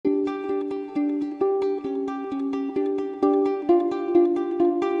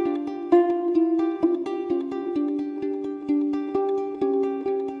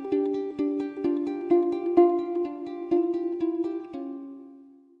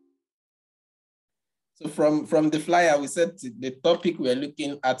So from the flyer, we said the topic we're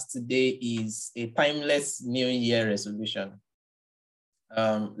looking at today is a timeless New Year resolution.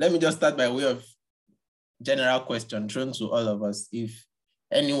 Let me just start by way of general question thrown to all of us. If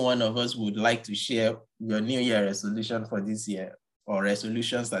any one of us would like to share your New Year resolution for this year, or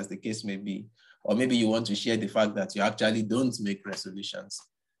resolutions as the case may be, or maybe you want to share the fact that you actually don't make resolutions,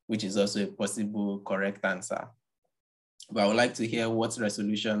 which is also a possible correct answer. But I would like to hear what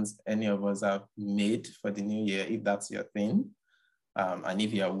resolutions any of us have made for the new year, if that's your thing, and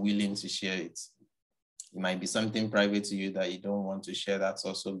if you are willing to share it. It might be something private to you that you don't want to share, that's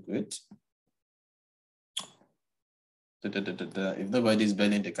also good. If nobody's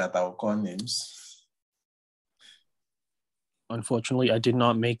belling the cat, I will call names. Unfortunately, I did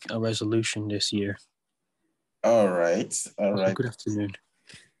not make a resolution this year. All right, all right. Good afternoon.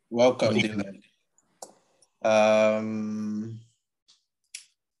 Welcome, Dylan.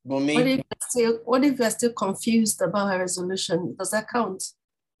 What if you're still confused about a resolution? Does that count?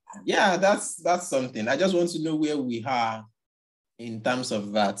 Yeah, that's something. I just want to know where we are in terms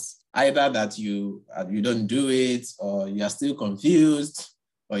of that. Either that you don't do it, or you are still confused,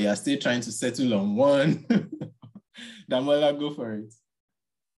 or you are still trying to settle on one. Damola, go for it.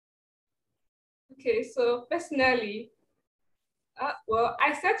 Okay, so personally, well,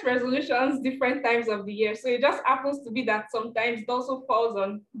 I set resolutions different times of the year. So it just happens to be that sometimes it also falls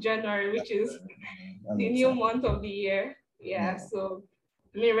on January, which is the new month of the year. Yeah, so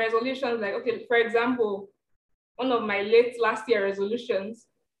I mean, resolutions like, okay, for example, one of my late last year resolutions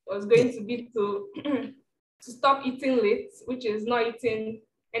was going to be to stop eating late, which is not eating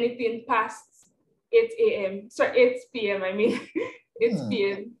anything past 8 p.m. I mean, 8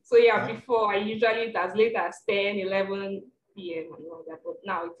 p.m. So yeah, before I usually eat as late as 10, 11 p.m. and all that, but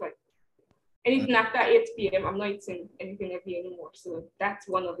now it's like anything after 8 p.m. I'm not eating anything heavy anymore. So that's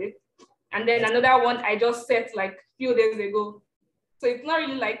one of it. And then another one I just set like a few days ago. So it's not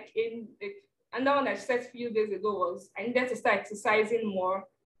really like another one I set a few days ago was I needed to start exercising more,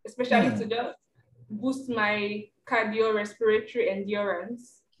 especially to just boost my cardiorespiratory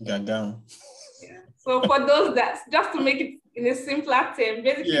endurance. Yeah. So for those that, just to make it in a simpler term,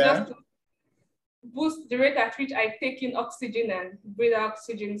 basically just to boost the rate at which I take in oxygen and breathe out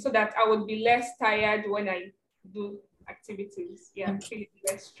oxygen so that I would be less tired when I do activities. Yeah, feeling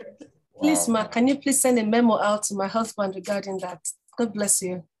less stressed. Please, Ma, can you please send a memo out to my husband regarding that? God bless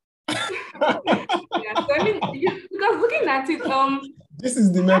you. Yeah, so I mean, because looking at it, this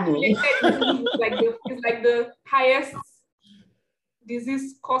is the memo. It's like the highest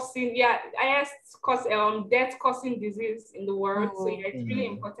disease causing, death causing disease in the world. So yeah, it's really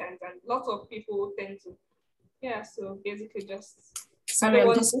important, and lots of people tend to, so basically just. Sorry,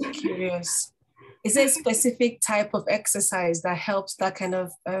 I'm just curious. Is there a specific type of exercise that helps that kind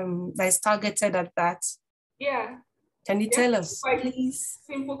of, that is targeted at that? Yeah. Can you tell us, please?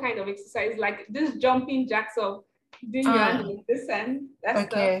 Simple kind of exercise, like this jumping jacks of doing your hand with this and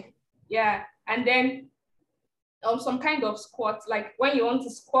that stuff. Yeah, and then some kind of squat, like when you want to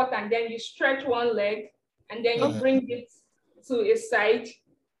squat and then you stretch one leg and then you bring it to a side,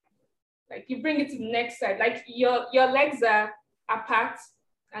 like you bring it to the next side, like your legs are apart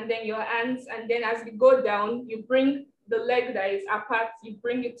and then your hands, and then as you go down, you bring the leg that is apart, you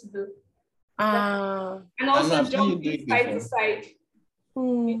bring it to the and also jump side to side.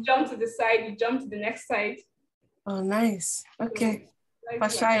 You jump to the side, you jump to the next side. Oh, nice. Okay.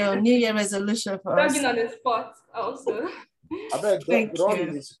 Pashayo, New Year resolution for us. Jogging on the spot also. I bet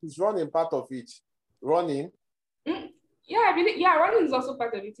running is running part of it. Running. Yeah, running is also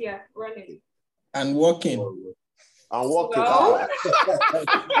part of it. Yeah, running. And walking. Well,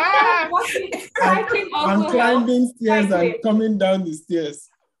 cycling also. I'm climbing stairs and coming down the stairs.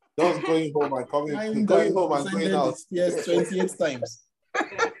 Just going home and going home and going out. Yes, 28 times.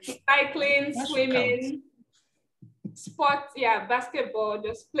 Cycling, swimming, sports, basketball,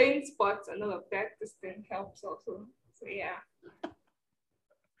 just playing sports and all of that. This thing helps also. So yeah.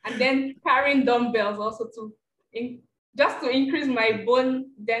 And then carrying dumbbells also just to increase my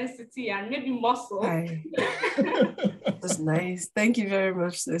bone density and maybe muscle. That's nice. Thank you very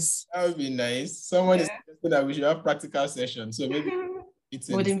much, sis. That would be nice. Someone is suggesting that we should have practical sessions. So maybe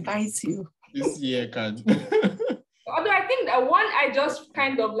would invite you this year, can. Although I think that one I just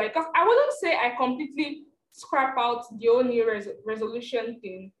kind of like, I wouldn't say I completely scrap out the whole New resolution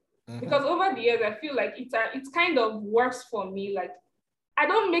thing, because over the years I feel like it kind of works for me. Like I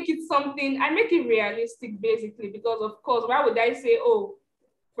don't make it something, I make it realistic basically, because of course, why would I say,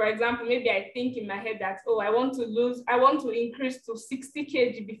 for example, maybe I think in my head that, I want to increase to 60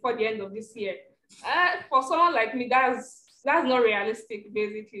 kg before the end of this year. For someone like me, that's that's not realistic,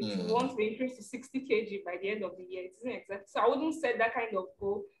 basically, to want to increase to 60 kg by the end of the year. It isn't exact. So I wouldn't set that kind of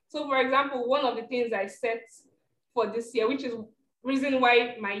goal. So for example, one of the things I set for this year, which is reason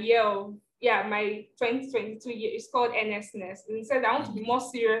why my 2022 year is called earnestness. And it said I want to be more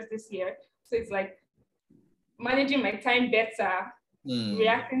serious this year. So it's like managing my time better,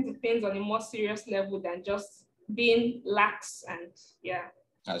 reacting to things on a more serious level than just being lax and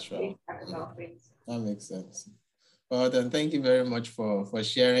That's right. Things. That makes sense. Well, then thank you very much for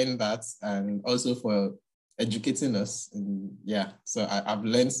sharing that and also for educating us. And so I've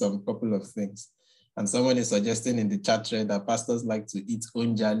learned some couple of things. And someone is suggesting in the chat thread that pastors like to eat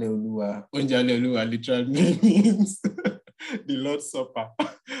onjale oluwa. Onjale oluwa literally means the Lord's Supper.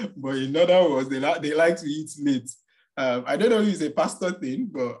 But in other words, they like to eat late. I don't know if it's a pastor thing,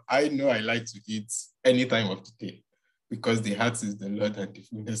 but I know I like to eat any time of the day because the heart is the Lord and the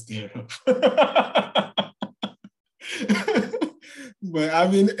fullness thereof. But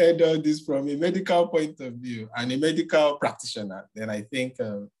having heard all this from a medical point of view and a medical practitioner, then I think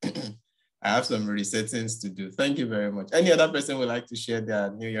I have some resettings to do. Thank you very much. Any other person would like to share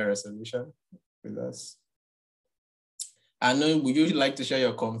their New Year resolution with us? I know, would you like to share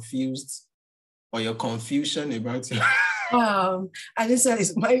your confused or your confusion about your... I just said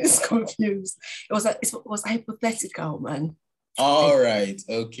mine is confused. It was hypothetical, man. All right.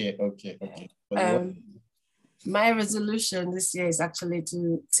 Okay. My resolution this year is actually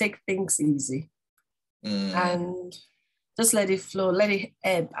to take things easy and just let it flow, let it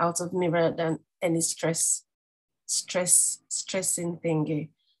ebb out of me rather than any stressing thingy.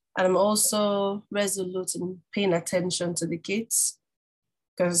 And I'm also resolute in paying attention to the kids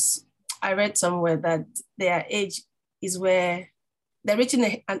because I read somewhere that their age is where they're reaching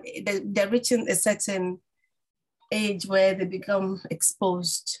a certain age where they become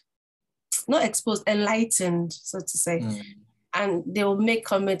enlightened, so to say. And they will make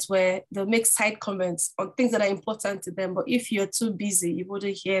comments where they'll make side comments on things that are important to them. But if you're too busy, you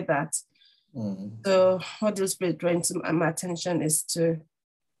wouldn't hear that. So what the Spirit drawing to my attention is to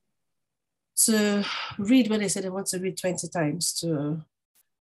read when they say they want to read 20 times, to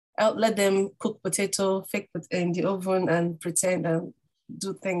let them cook potato, fake in the oven and pretend and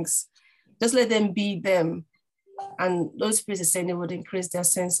do things. Just let them be them. And those Spirit is saying it would increase their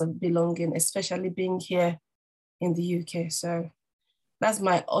sense of belonging, especially being here in the UK. So that's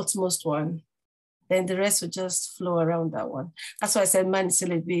my utmost one. Then the rest will just flow around that one. That's why I said man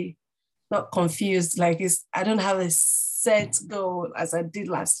still be not confused. Like I don't have a set goal as I did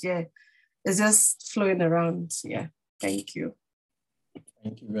last year. It's just flowing around. Yeah. Thank you.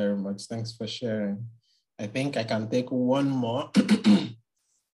 Thank you very much. Thanks for sharing. I think I can take one more.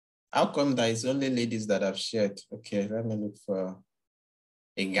 How come that it's only ladies that have shared? Okay, let me look for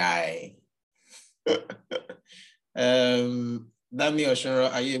a guy. Dami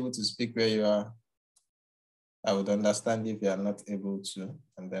Oshoro, are you able to speak where you are? I would understand if you are not able to,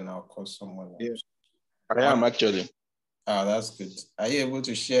 and then I'll call someone else. Yes, I am actually. Oh, that's good. Are you able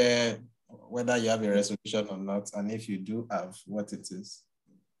to share whether you have a resolution or not, and if you do have, what it is?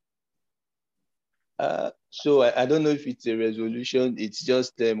 So I don't know if it's a resolution. It's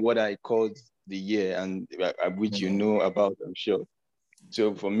just what I called the year, and which you know about, I'm sure.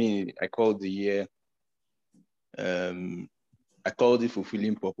 So for me, I called the year, I called it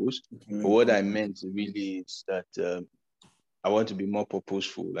fulfilling purpose. But what I meant really is that I want to be more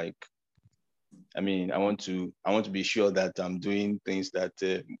purposeful. Like, I mean, I want to be sure that I'm doing things that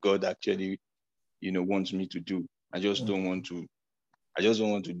God actually, wants me to do. I just don't want to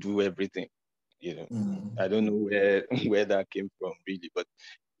do everything. I don't know where that came from really, but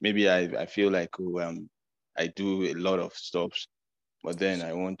maybe I feel like I do a lot of stuff, but then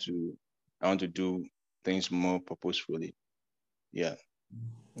I want to do things more purposefully. Yeah,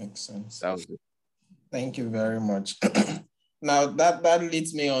 makes sense. That was it. Thank you very much. Now that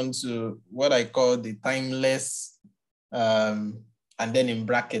leads me on to what I call the timeless, and then in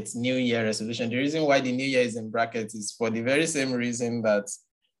brackets, New Year resolution. The reason why the New Year is in brackets is for the very same reason that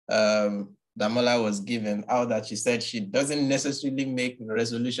Damola was given out, that she said she doesn't necessarily make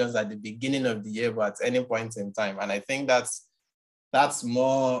resolutions at the beginning of the year, but at any point in time. And I think that's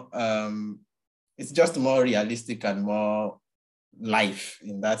more, it's just more realistic and more life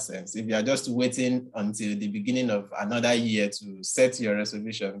in that sense. If you are just waiting until the beginning of another year to set your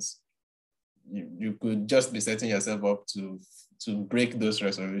resolutions, you could just be setting yourself up to break those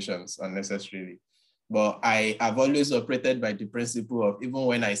resolutions unnecessarily. But I have always operated by the principle of, even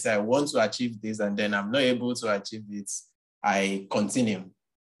when I say I want to achieve this and then I'm not able to achieve it, I continue.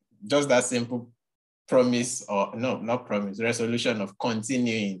 Just that simple promise, or no, not promise, resolution of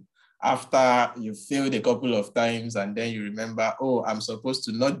continuing after you failed a couple of times and then you remember, oh, I'm supposed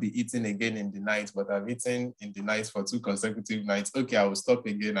to not be eating again in the night, but I've eaten in the night for 2 consecutive nights. Okay, I will stop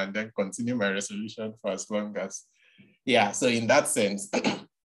again and then continue my resolution for as long as, yeah, so in that sense.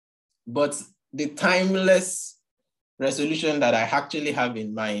 But the timeless resolution that I actually have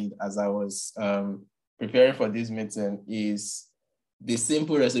in mind as I was preparing for this meeting is the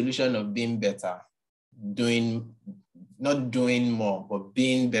simple resolution of being better, not doing more, but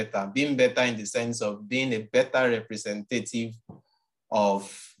being better in the sense of being a better representative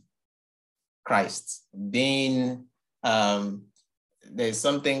of Christ. Being, there's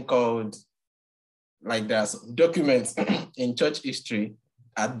something called, like there's documents in church history,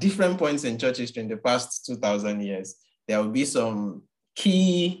 at different points in church history in the past 2,000 years, there will be some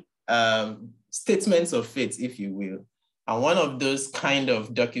key statements of faith, if you will. And one of those kind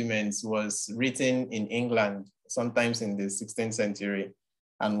of documents was written in England, sometimes in the 16th century,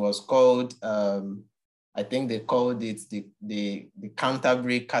 and was called, I think they called it the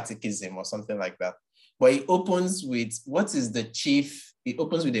Canterbury Catechism or something like that. But it opens with, it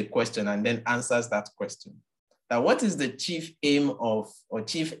opens with a question and then answers that question. Now, what is the chief aim of, or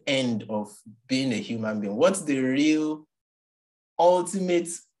chief end of being a human being? What's the real ultimate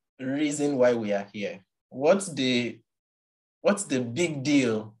reason why we are here? What's the big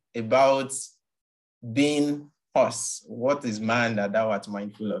deal about being us? What is man that thou art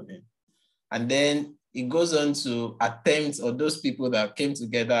mindful of him? And then it goes on to attempt, or those people that came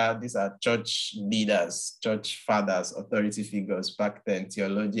together, these are church leaders, church fathers, authority figures back then,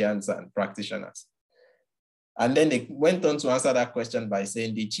 theologians and practitioners. And then they went on to answer that question by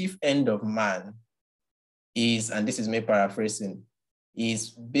saying the chief end of man is, and this is me paraphrasing, is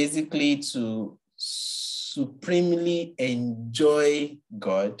basically to supremely enjoy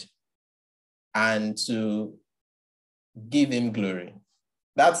God and to give him glory.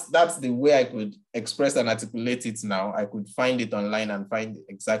 That's the way I could express and articulate it now. I could find it online and find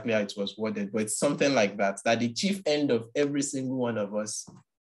exactly how it was worded, but it's something like that the chief end of every single one of us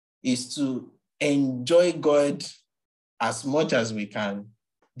is to enjoy God as much as we can,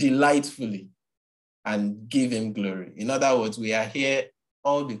 delightfully, and give him glory. In other words, we are here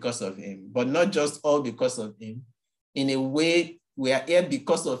all because of him, but not just all because of him. In a way, we are here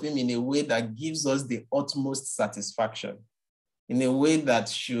because of him in a way that gives us the utmost satisfaction, in a way that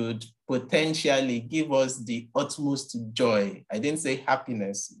should potentially give us the utmost joy. I didn't say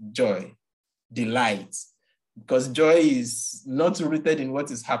happiness, joy, delight, because joy is not rooted in what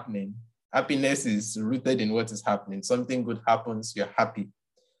is happening. Happiness is rooted in what is happening. Something good happens, you're happy.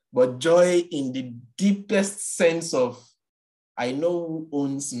 But joy in the deepest sense of, I know who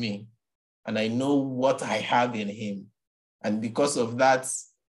owns me and I know what I have in him. And because of that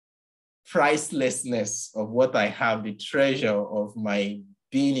pricelessness of what I have, the treasure of my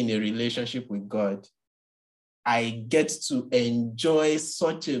being in a relationship with God, I get to enjoy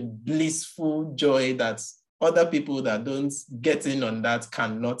such a blissful joy that other people that don't get in on that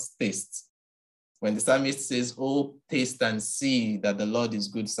cannot taste. When the psalmist says, oh, taste and see that the Lord is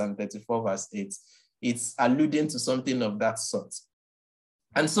good, Psalm 34, verse 8, it's alluding to something of that sort.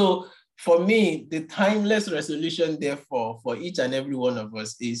 And so for me, the timeless resolution, therefore, for each and every one of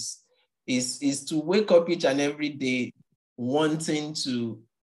us is to wake up each and every day wanting to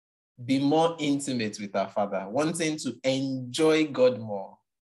be more intimate with our Father, wanting to enjoy God more,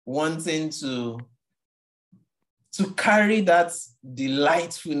 wanting to carry that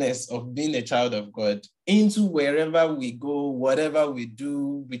delightfulness of being a child of God into wherever we go, whatever we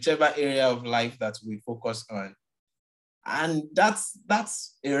do, whichever area of life that we focus on. And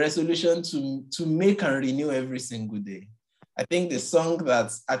that's a resolution to make and renew every single day. I think the song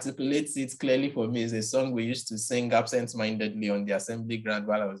that articulates it clearly for me is a song we used to sing absent-mindedly on the assembly ground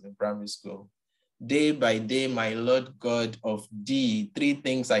while I was in primary school. Day by day, my Lord God, of thee, 3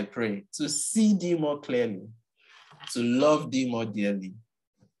 things I pray: to see thee more clearly, to love thee more dearly,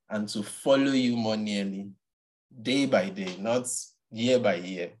 and to follow you more nearly. Day by day, not year by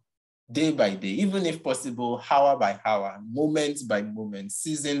year. Day by day, even if possible, hour by hour, moment by moment,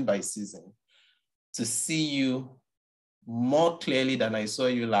 season by season, to see you more clearly than I saw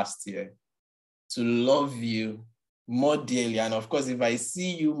you last year, to love you more dearly. And of course, if I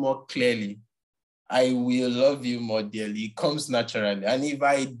see you more clearly, I will love you more dearly. It comes naturally. And if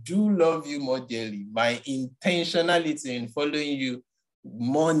I do love you more dearly, my intentionality in following you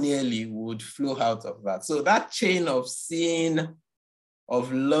more nearly would flow out of that. So that chain of seeing,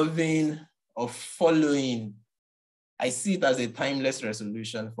 of loving, of following, I see it as a timeless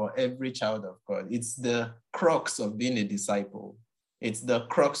resolution for every child of God. It's the crux of being a disciple. It's the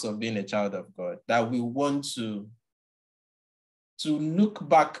crux of being a child of God, that we want to to look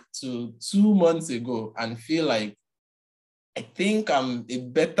back to 2 months ago and feel like, I think I'm a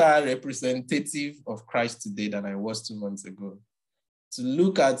better representative of Christ today than I was 2 months ago. To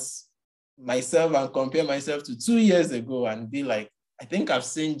look at myself and compare myself to 2 years ago and be like, I think I've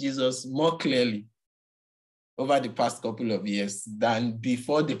seen Jesus more clearly over the past couple of years than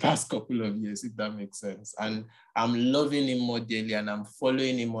before the past couple of years, if that makes sense. And I'm loving him more dearly and I'm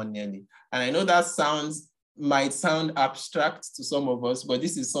following him more nearly. And I know that might sound abstract to some of us, but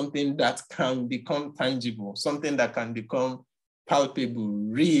this is something that can become tangible, something that can become palpable,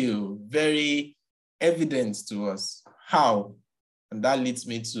 real, very evident to us. How? And that leads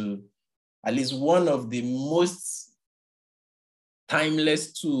me to at least one of the most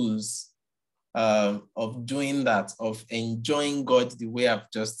timeless tools of doing that, of enjoying God the way I've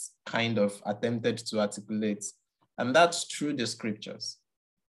just kind of attempted to articulate. And that's through the scriptures,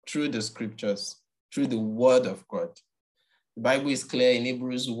 through the word of God. The Bible is clear in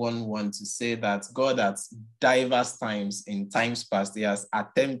Hebrews 1:1 to say that God at diverse times in times past, he has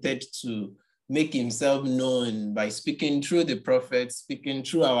attempted to make himself known by speaking through the prophets, speaking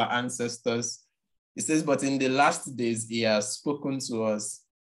through our ancestors. It says, but in the last days, he has spoken to us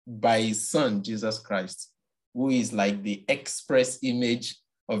by his son, Jesus Christ, who is like the express image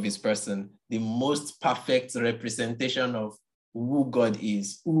of his person, the most perfect representation of who God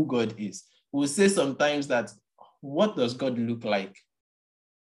is. We'll say sometimes that, what does God look like?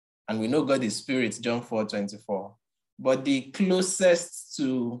 And we know God is spirit, John 4:24. But the closest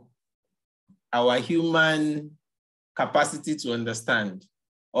to our human capacity to understand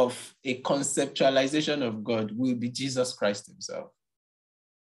of a conceptualization of God will be Jesus Christ himself.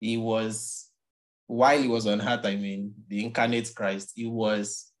 He was, while he was on earth, the incarnate Christ, he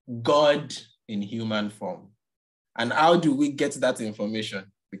was God in human form. And how do we get that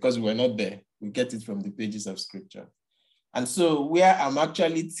information? Because we were not there. We get it from the pages of scripture. And so where I'm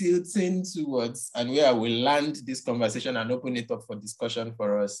actually tilting towards and where I will land this conversation and open it up for discussion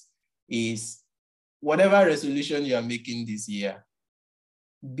for us is whatever resolution you are making this year,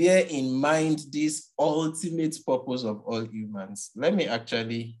 bear in mind this ultimate purpose of all humans. Let me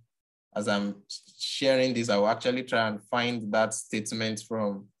actually, as I'm sharing this, I will actually try and find that statement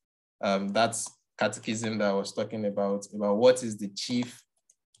from that catechism that I was talking about what is the chief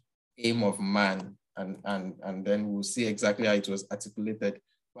aim of man, and then we'll see exactly how it was articulated.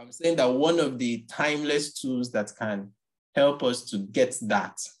 But I'm saying that one of the timeless tools that can help us to get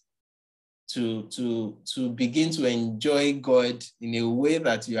that, to begin to enjoy God in a way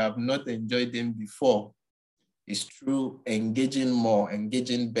that you have not enjoyed him before, is through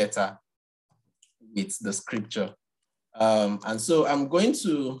engaging better with the scripture. And so I'm going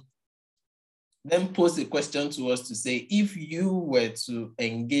to then pose a question to us to say, if you were to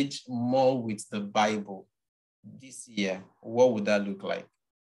engage more with the Bible this year, what would that look like?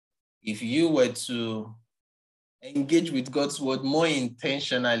 If you were to engage with God's word more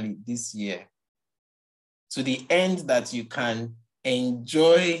intentionally this year, to the end that you can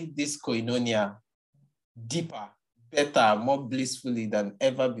enjoy this koinonia deeper, better, more blissfully than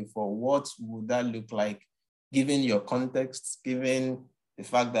ever before, what would that look like, given your context, given the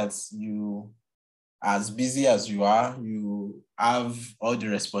fact that you, as busy as you are, you have all the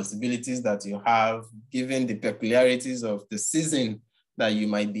responsibilities that you have, given the peculiarities of the season that you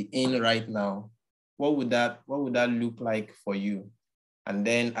might be in right now? What would that look like for you? And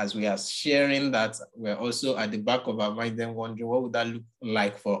then as we are sharing that, we're also at the back of our mind then wondering, what would that look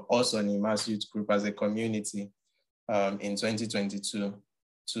like for us on Immerse Youth Group as a community in 2022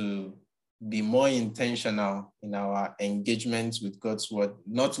 to be more intentional in our engagement with God's word,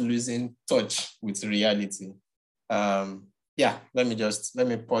 not losing touch with reality. Yeah, let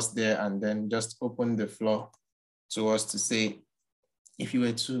me pause there and then just open the floor to us to say, if you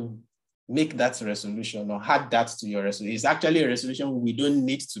were to make that resolution or add that to your resolution, it's actually a resolution we don't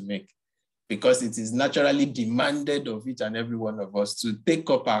need to make because it is naturally demanded of each and every one of us to take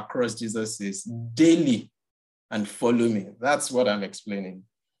up our cross, Jesus says, daily and follow me. That's what I'm explaining.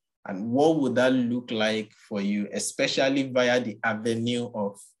 And what would that look like for you, especially via the avenue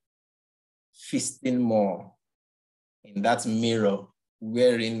of feasting more in that mirror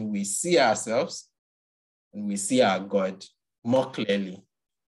wherein we see ourselves and we see our God more clearly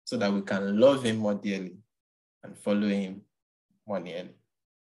so that we can love him more dearly and follow him more nearly.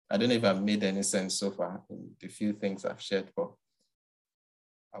 I don't know if I've made any sense so far in the few things I've shared, but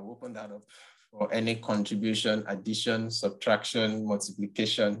I'll open that up for any contribution, addition, subtraction,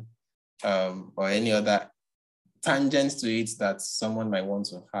 multiplication, or any other tangents to it that someone might want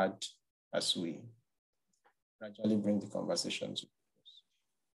to add as we gradually bring the conversation to us.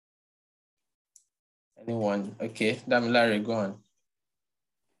 Anyone? Okay, Damilare, go on.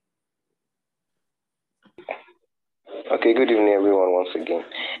 Okay, good evening, everyone, once again.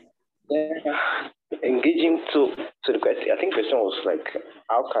 Yeah, engaging to the question, I think the question was like,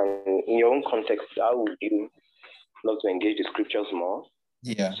 how can, in your own context, how would you love to engage the scriptures more?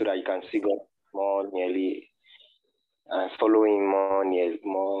 Yeah. So that you can see God more nearly, follow Him more nearly,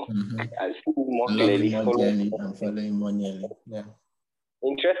 more, more clearly, more dearly and follow Him more nearly. Yeah.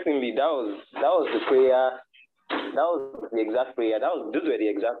 Interestingly, that was the prayer. That was the exact prayer. Those were the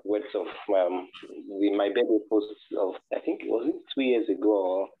exact words of my birthday post of, I think, was it 2 years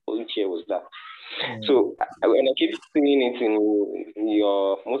ago or which year was that? So when I keep seeing it in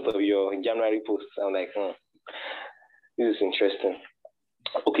most of your January posts, I'm like, this is interesting.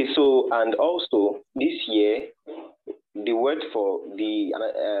 Okay, so and also this year, the word for the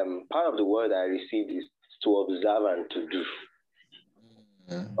part of the word I received is to observe and to do.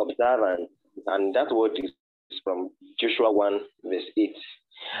 Observe and that word is from Joshua 1 verse 8.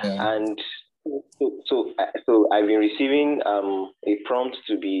 Yeah. And so I've been receiving a prompt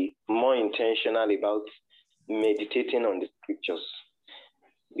to be more intentional about meditating on the scriptures,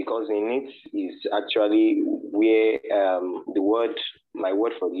 because in it is actually where my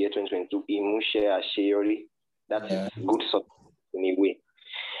word for the year 2022, Imushe Asheyori, that is good success in a way.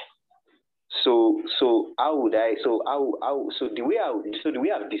 So the way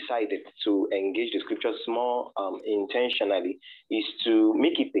I've decided to engage the scriptures more intentionally is to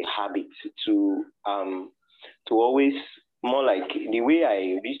make it a habit to always, more like the way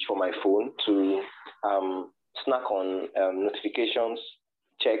I reach for my phone to snack on notifications,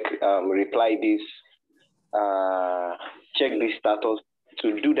 check reply this, check this status.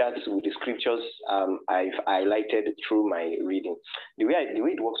 To do that with the scriptures, I've highlighted through my reading. The way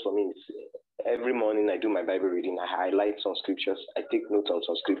it works for me is every morning I do my Bible reading. I highlight some scriptures. I take notes on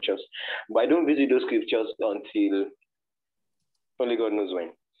some scriptures, but I don't visit those scriptures until only God knows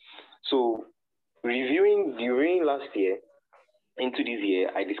when. So, reviewing during last year into this year,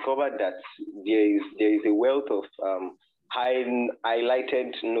 I discovered that there is a wealth of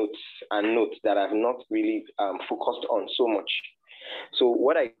highlighted notes that I've not really focused on so much. So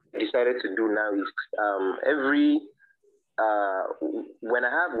what I decided to do now is when I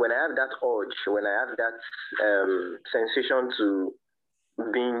have that urge, when I have that sensation to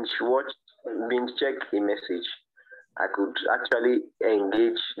binge check a message, I could actually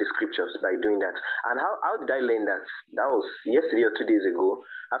engage the scriptures by doing that. And how did I learn that? That was yesterday or 2 days ago,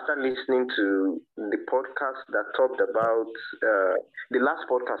 after listening to the podcast that talked about the last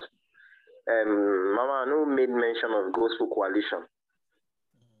podcast. Mama Anu made mention of Gospel Coalition.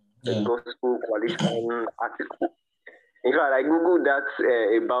 The Gospel Coalition article. In fact, I googled that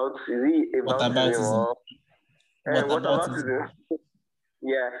about whataboutism.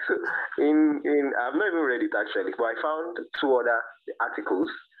 Yeah, I've not even read it actually, but I found 2 other articles,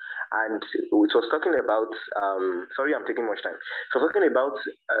 and it was talking about. Sorry, I'm taking much time. So talking about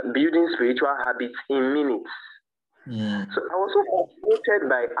building spiritual habits in minutes. So I was so fascinated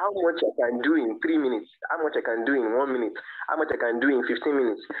by how much I can do in 3 minutes, how much I can do in 1 minute, how much I can do in 15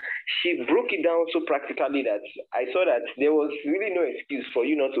 minutes. She broke it down so practically that I saw that there was really no excuse for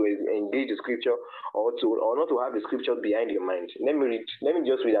you not to engage the scripture or not to have the scripture behind your mind. Let me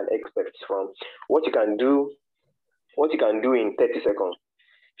just read an excerpt from what you can do in 30 seconds.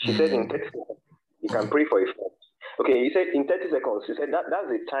 She said in 30 seconds, you can pray for a friend. Okay, he said in 30 seconds, he said that's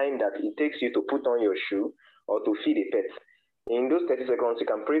the time that it takes you to put on your shoe or to feed a pet. In those 30 seconds, you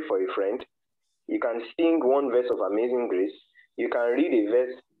can pray for a friend. You can sing 1 verse of Amazing Grace. You can read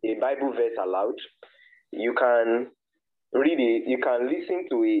a Bible verse aloud. You can read it. You can listen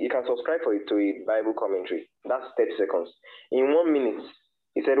to it. You can subscribe to a Bible commentary. That's 30 seconds. In 1 minute,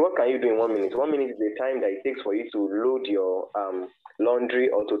 he said, what can you do in 1 minute? 1 minute is the time that it takes for you to load your laundry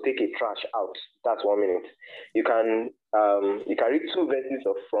or to take a trash out. That's 1 minute. You can read 2 verses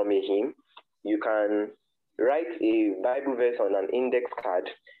from a hymn. You can write a Bible verse on an index card.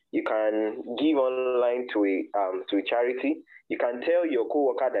 You can give online to a charity. You can tell your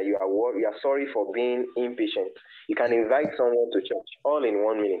coworker that you are sorry for being impatient. You can invite someone to church, all in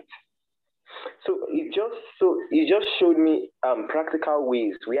 1 minute. So it just showed me practical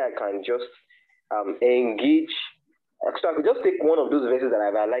ways where I can just engage. So I could just take one of those verses that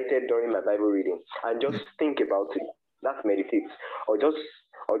I've highlighted during my Bible reading and just think about it. That's meditate, or just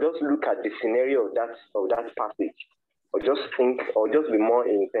look at the scenario of that passage, or just think, or just be more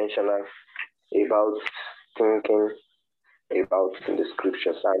intentional about thinking about the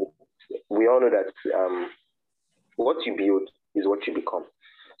scriptures. And we all know that what you build is what you become.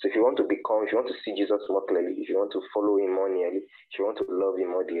 So if you want to see Jesus more clearly, if you want to follow him more nearly, if you want to love him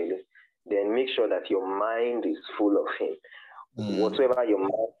more dearly, then make sure that your mind is full of him. Whatever your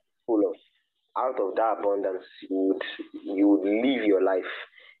mind is full of, out of that abundance, you would live your life.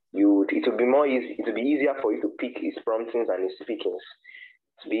 It would be more easy. It would be easier for you to pick his promptings and his speakings.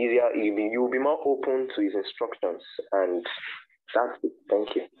 It would be easier. You will be more open to his instructions, and that's it.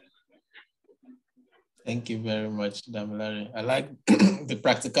 Thank you. Thank you very much, Damilare. I like the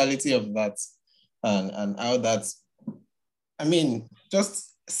practicality of that and how that, I mean,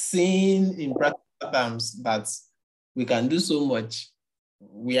 just seeing in practical terms that we can do so much.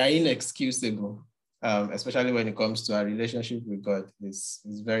 We are inexcusable, especially when it comes to our relationship with God. Is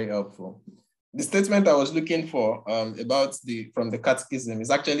very helpful. The statement I was looking for about from the catechism is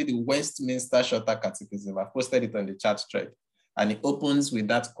actually the Westminster Shorter Catechism. I posted it on the chat thread. And it opens with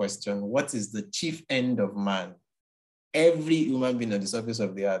that question: what is the chief end of man? Every human being on the surface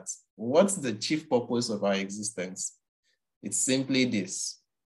of the earth. What's the chief purpose of our existence? It's simply this: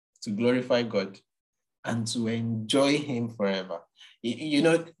 to glorify God and to enjoy him forever. You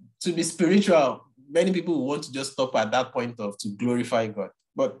know, to be spiritual, many people want to just stop at that point of to glorify God.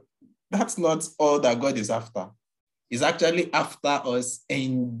 But that's not all that God is after. He's actually after us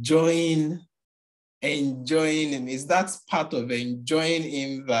enjoying him. Is that part of enjoying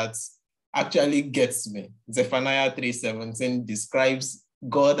him that actually gets me? Zephaniah 3:17 describes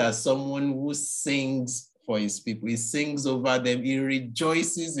God as someone who sings for his people. He sings over them. He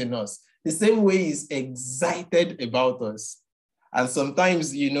rejoices in us. The same way he's excited about us. And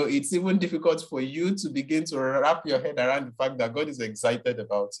sometimes, you know, it's even difficult for you to begin to wrap your head around the fact that God is excited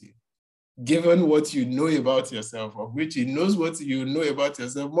about you, given what you know about yourself, of which he knows what you know about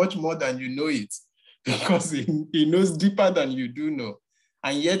yourself much more than you know it. Because he knows deeper than you do know.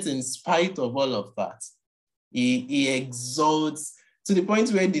 And yet, in spite of all of that, he exalts to the point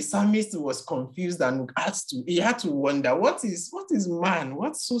where the psalmist was confused and he had to wonder, what is man?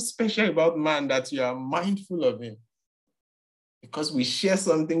 What's so special about man that you are mindful of him? Because we share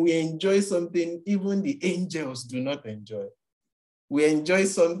something, we enjoy something even the angels do not enjoy. We enjoy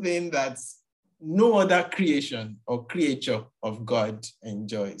something that no other creation or creature of God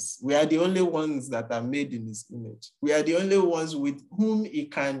enjoys. We are the only ones that are made in his image. We are the only ones with whom he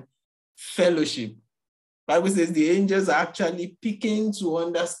can fellowship. Bible says the angels are actually picking to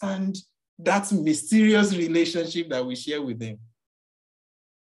understand that mysterious relationship that we share with him.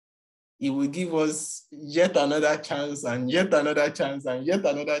 He will give us yet another chance and yet another chance and yet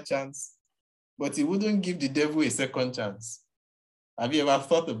another chance, but he wouldn't give the devil a second chance. Have you ever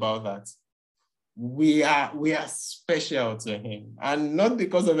thought about that? We are special to him, and not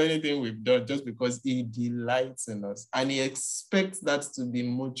because of anything we've done, just because he delights in us, and he expects that to be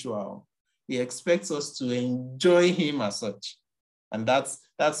mutual. He expects us to enjoy him as such, and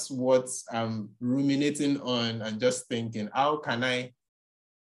that's what I'm ruminating on and just thinking, how can I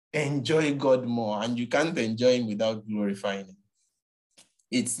enjoy God more? And you can't enjoy him without glorifying him.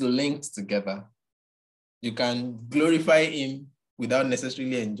 It's linked together. You can glorify him without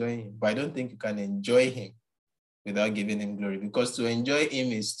necessarily enjoying him. But I don't think you can enjoy him without giving him glory, because to enjoy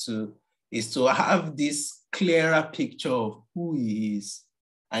him is to have this clearer picture of who he is.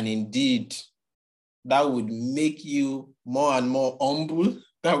 And indeed, that would make you more and more humble.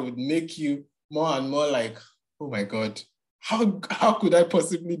 That would make you more and more like, oh my God, how could I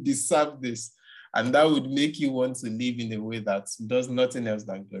possibly deserve this? And that would make you want to live in a way that does nothing else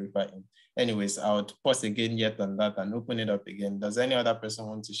than glorify him. Anyways, I would pause again yet on that and open it up again. Does any other person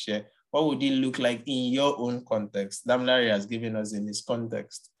want to share? What would it look like in your own context? Damilare has given us in his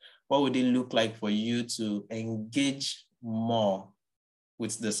context. What would it look like for you to engage more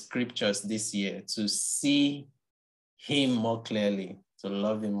with the scriptures this year, to see him more clearly, to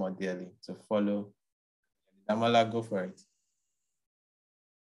love him more dearly, to follow? Damola, go for it.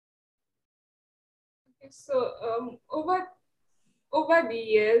 So over the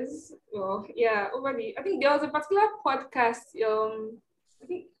years, I think there was a particular podcast, I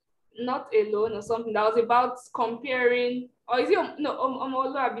think Not Alone or something, that was about comparing, or is it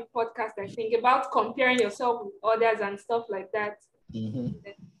a podcast, I think, about comparing yourself with others and stuff like that. Mm-hmm.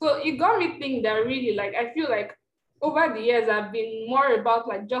 So it got me thinking that really, like, I feel like over the years I've been more about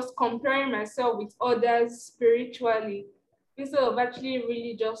like just comparing myself with others spiritually, instead of actually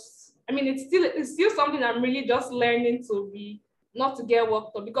really just, I mean, it's still something I'm really just learning to be, not to get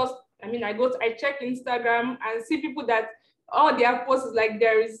worked up, because I mean, I check Instagram and see people that all their posts is like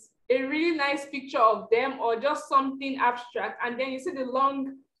there is a really nice picture of them or just something abstract, and then you see the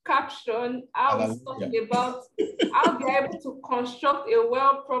long caption, how it's talking about how they're able to construct a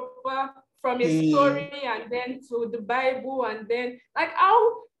well proper from a story and then to the Bible, and then like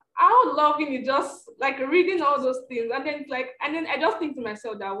how loving it, just like reading all those things, and then like, and then I just think to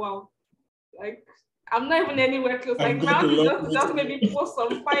myself that wow, like I'm not even anywhere close. Like now to just maybe post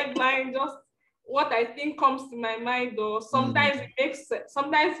some 5 lines, just what I think comes to my mind, or sometimes it makes sense.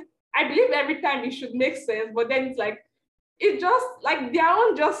 Sometimes I believe every time it should make sense, but then it's like, it just like their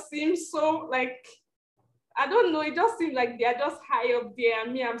own just seems so like, I don't know, it just seems like they're just high up there,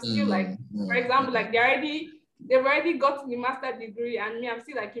 and me, I'm still like, for example, like they've already got the master's degree, and me, I'm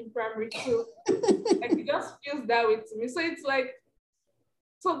still like in primary 2. Like it just feels that way to me. So it's like,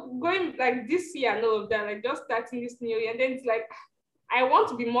 so going like this year and all of that, like just starting this new year, and then it's like, I want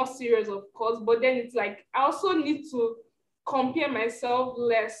to be more serious, of course, but then it's like, I also need to compare myself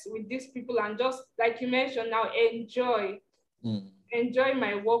less with these people and just, like you mentioned now, enjoy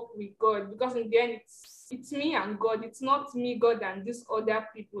my work with God, because in the end, it's me and God. It's not me, God, and these other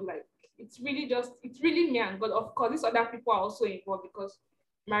people. Like, it's really me and God. Of course, these other people are also involved, because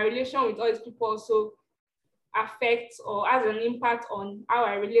my relation with all these people also affects or has an impact on how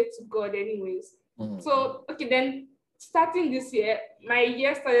I relate to God anyways. So, okay, then starting this year, my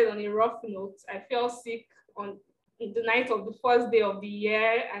year started on a rough note. I fell sick on the night of the first day of the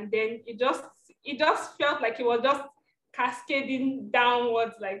year, and then it just felt like it was just cascading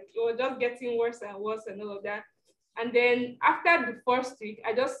downwards, like it was just getting worse and worse and all of that. And then after the first week,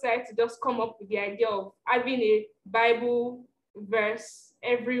 I just decided to just come up with the idea of having a Bible verse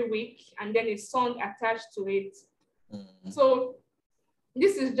every week and then a song attached to it. So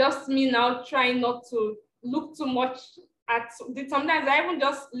this is just me now trying not to look too much at, sometimes I even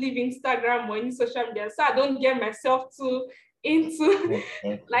just leave Instagram or any social media, so I don't get myself too into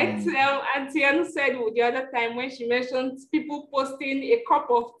like Auntie Anu said the other time when she mentioned people posting a cup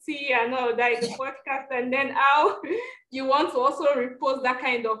of tea and all that in the podcast, and then how you want to also repost that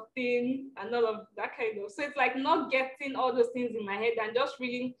kind of thing and all of that kind of, so it's like not getting all those things in my head and just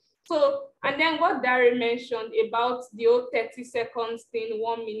reading. So, and then what Darren mentioned about the old 30 seconds thing,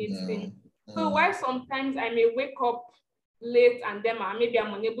 1 minute thing. So while sometimes I may wake up late and then maybe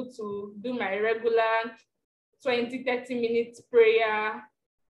I'm unable to do my regular 20-30 minutes prayer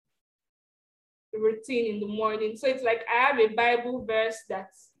routine in the morning. So it's like I have a Bible verse that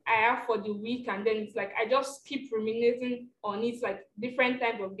I have for the week, and then it's like I just keep ruminating on it, like different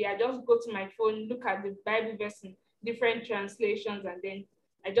type of day. I just go to my phone, look at the Bible verse in different translations, and then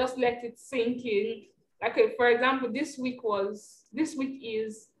I just let it sink in. Like, for example, this week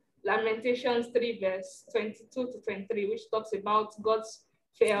is Lamentations 3 verse 22 to 23, which talks about God's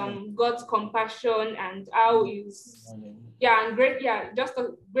compassion and how is and great, just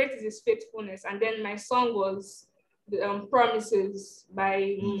great is his faithfulness. And then my song was Promises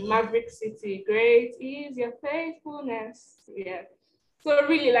by Maverick City. Great is your faithfulness. So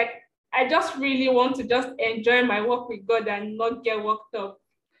really, like, I just really want to just enjoy my work with God and not get worked up.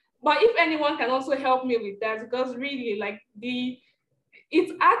 But if anyone can also help me with that, because really, like,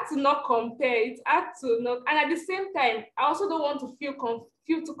 it's hard to not compare. It's hard to not, and at the same time, I also don't want to feel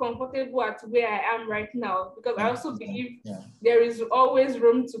too comfortable at where I am right now, because I also believe there is always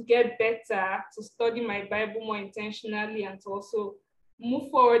room to get better, to study my Bible more intentionally, and to also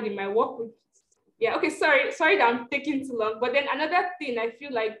move forward in my work with. Sorry that I'm taking too long. But then another thing I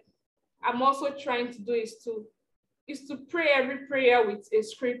feel like I'm also trying to do is to pray every prayer with a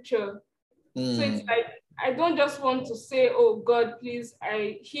scripture. So it's like, I don't just want to say, oh God, please,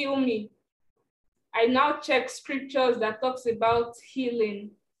 heal me. I now check scriptures that talks about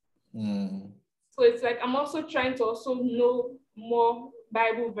healing. So it's like, I'm also trying to also know more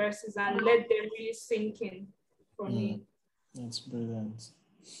Bible verses and let them really sink in for me. That's brilliant.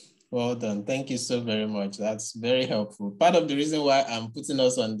 Well done. Thank you so very much. That's very helpful. Part of the reason why I'm putting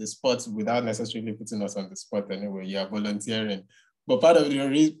us on the spot without necessarily putting us on the spot anyway, you are volunteering. But part of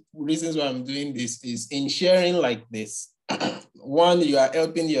the reasons why I'm doing this is in sharing like this. One, you are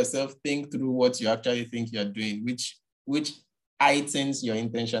helping yourself think through what you actually think you're doing, which heightens your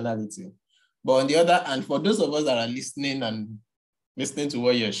intentionality. But on the other hand, for those of us that are listening and listening to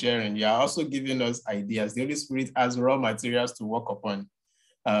what you're sharing, you are also giving us ideas. The Holy Spirit has raw materials to work upon.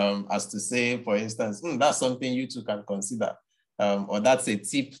 As to say, for instance, that's something you two can consider. Or that's a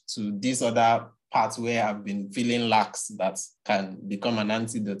tip to this other part where I've been feeling lax that can become an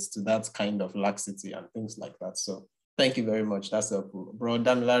antidote to that kind of laxity and things like that. So thank you very much. That's helpful. Bro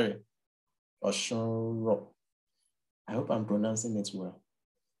Damilare Oshunro. I hope I'm pronouncing it well.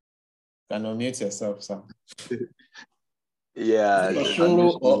 Can unmute yourself, Sam. Yeah.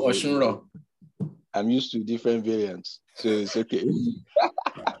 Oshunro or Oshunro? I'm used to different variants, so it's okay.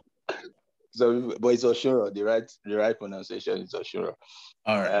 So, but it's Oshunro. The right pronunciation is Oshunro.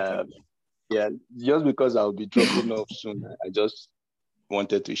 All right. Just because I'll be dropping off soon, I just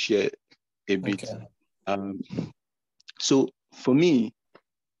wanted to share a bit. Okay. So for me,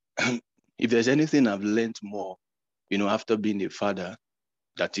 if there's anything I've learned more, after being a father,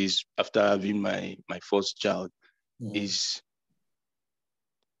 that is after having my first child, is,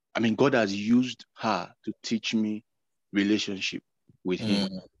 I mean, God has used her to teach me relationship with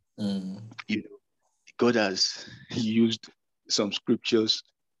him. You know, God has used some scriptures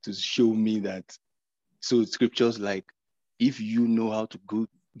to show me that. So scriptures like, if you know how to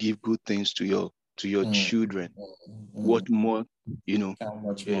give good things to your children, what more, you know,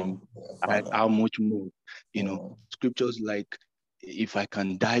 how much more, you know, scriptures like, if I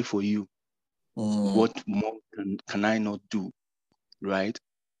can die for you, what more can I not do, right?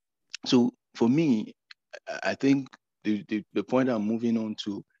 So for me, I think the point I'm moving on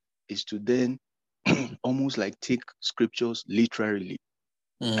to is to then almost like take scriptures literally.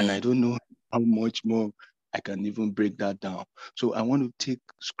 And I don't know how much more I can even break that down. So I want to take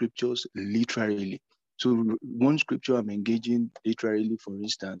scriptures literally. So one scripture I'm engaging literally, for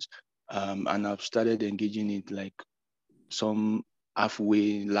instance, and I've started engaging it like some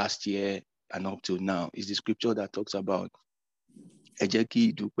halfway last year and up till now, is the scripture that talks about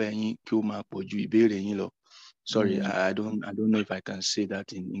sorry, I don't know if I can say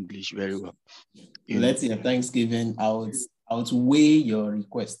that in English very well. Let your thanksgiving outweigh your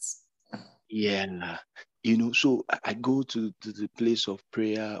requests. Yeah, you know, so I go to the place of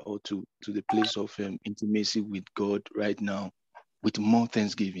prayer, or to the place of intimacy with God right now with more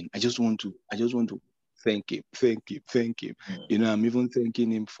thanksgiving. I just want to thank him. You know, I'm even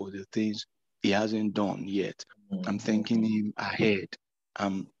thanking him for the things he hasn't done yet. I'm thanking him ahead.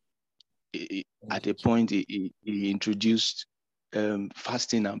 At a point he introduced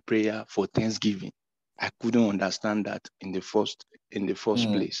fasting and prayer for Thanksgiving. I couldn't understand that in the first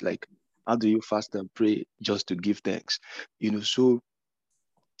place. Like, how do you fast and pray just to give thanks? You know, so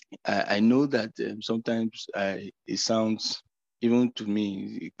I know that sometimes it sounds, even to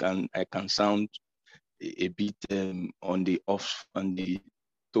me, I can sound a bit on the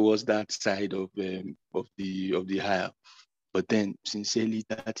towards that side of the aisle. But then, sincerely,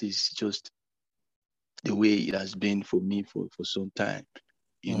 that is just the way it has been for me for some time.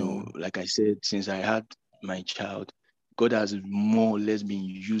 You know, like I said, since I had my child, God has more or less been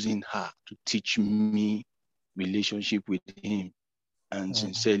using her to teach me relationship with him. And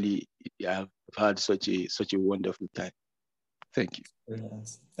sincerely, I've had such a wonderful time. Thank you.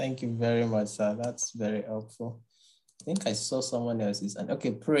 Yes. Thank you very much, sir. That's very helpful. I think I saw someone else's. And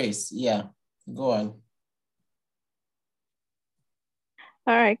okay, praise. Yeah, go on.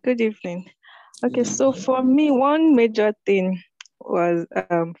 All right, good evening. Okay, so for me, one major thing was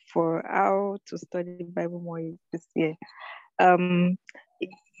for how to study Bible more this year.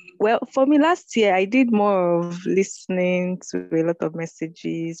 Well, for me, last year, I did more of listening to a lot of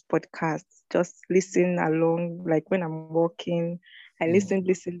messages, podcasts, just listen along, like when I'm walking, I listen.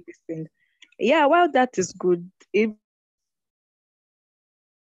 Yeah, while that is good, I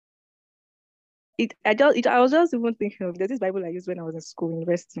was just even thinking of, there's this Bible I used when I was in school,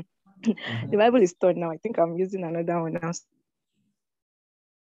 university. The Bible is torn now. I think I'm using another one now.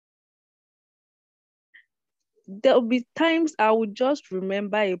 There'll be times I would just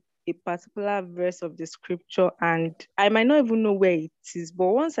remember a particular verse of the scripture, and I might not even know where it is. But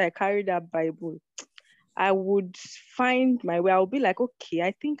once I carry that Bible, I would find my way. I'll be like, okay,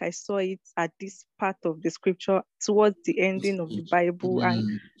 I think I saw it at this part of the scripture towards the ending of the Bible.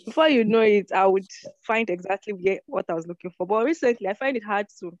 And before you know it, I would find exactly what I was looking for. But recently, I find it hard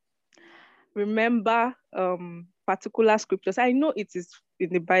to remember particular scriptures. I know it is in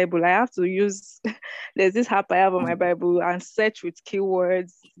the Bible. I have to use, there's this app I have on my Bible and search with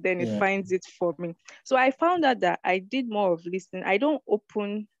keywords, then it finds it for me. So I found out that I did more of listening. I don't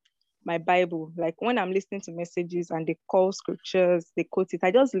open my Bible. Like when I'm listening to messages and they call scriptures, they quote it,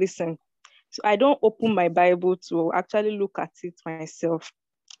 I just listen. So I don't open my Bible to actually look at it myself.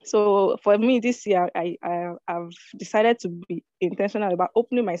 So for me this year, I've decided to be intentional about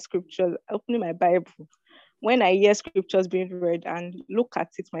opening my scriptures, opening my Bible. When I hear scriptures being read and look at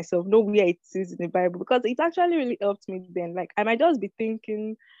it myself, know where it is in the Bible, because it actually really helped me then. Like I might just be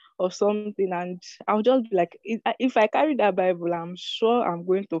thinking of something and I'll just be like, if I carry that Bible, I'm sure I'm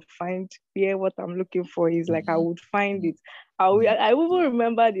going to find here what I'm looking for is. Like I would find it. I even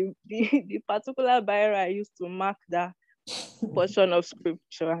remember the particular Bible I used to mark that portion of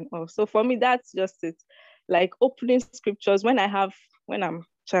scripture. And also for me, that's just it. Like opening scriptures when I'm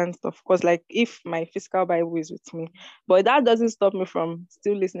chanced, of course, like if my physical Bible is with me. But that doesn't stop me from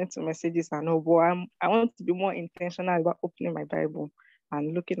still listening to messages and all. But I want to be more intentional about opening my Bible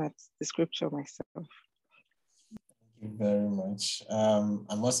and looking at the scripture myself. Thank you very much. I'm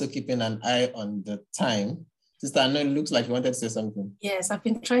also keeping an eye on the time. Sister, I know it looks like you wanted to say something. Yes, I've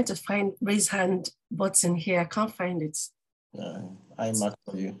been trying to find raise hand button here. I can't find it. I mark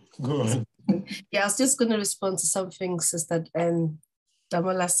for you. Go on. Yeah, I was just going to respond to something Sister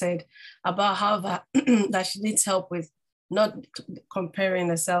Damola said about how that, that she needs help with not comparing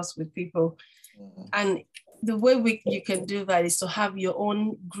herself with people. And the way you can do that is to have your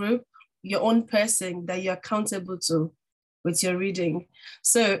own group, your own person that you're accountable to with your reading.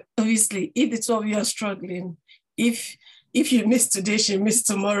 So obviously, if the two of you are struggling, if you miss today, she missed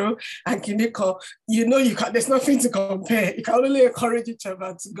tomorrow, and Kiniko, you know there's nothing to compare. You can only encourage each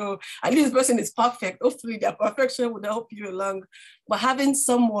other to go. At least this person is perfect. Hopefully their perfection would help you along. But having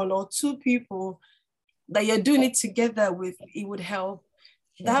someone or two people that you're doing it together with, it would help.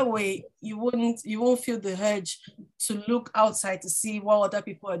 That way you won't feel the urge to look outside to see what other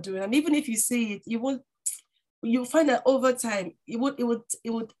people are doing. And even if you see it, you'll find that over time,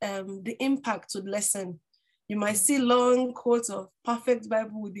 the impact would lessen. You might see long quotes of perfect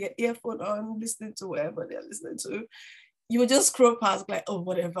Bible with their earphone on, listening to whatever they're listening to. You will just scroll past like, oh,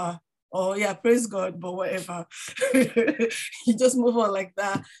 whatever. Oh yeah, praise God, but whatever. You just move on like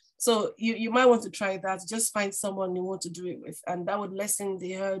that. So you might want to try that. Just find someone you want to do it with, and that would lessen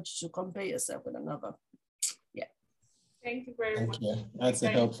the urge to compare yourself with another. Yeah. Thank you very much. You. That's a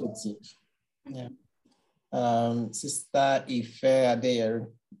helpful tip. Yeah. Sister Ife Adeyer.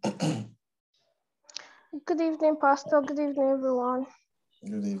 Good evening, Pastor. Good evening, everyone.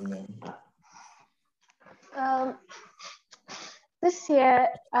 Good evening. This year,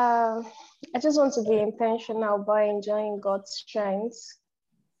 I just want to be intentional by enjoying God's strength.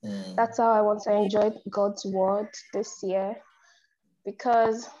 That's how I want to enjoy God's word this year,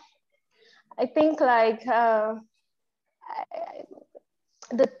 because I think like the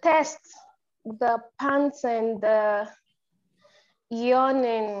test, the pants and the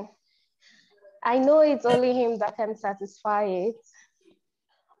yawning, I know it's only Him that can satisfy it.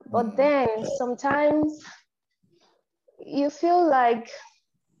 But then sometimes you feel like,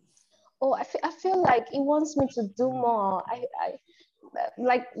 oh, I feel like He wants me to do more. I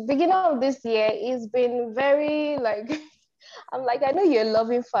like beginning of this year, it's been very like, I'm like, I know you're a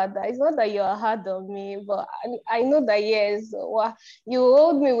loving Father. It's not that you're hard on me, but I know that yes, well, you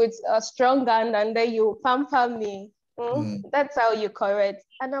hold me with a strong hand and then you pamper me. That's how you correct.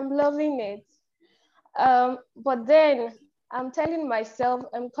 And I'm loving it. But then I'm telling myself,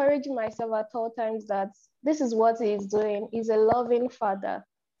 encouraging myself at all times that this is what He is doing. He's a loving Father.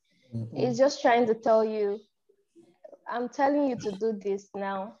 He's just trying to tell you, I'm telling you to do this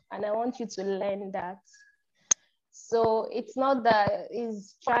now, and I want you to learn that. So it's not that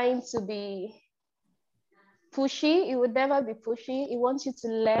He's trying to be pushy. He would never be pushy. He wants you to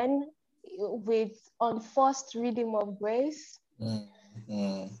learn with unforced rhythm of grace.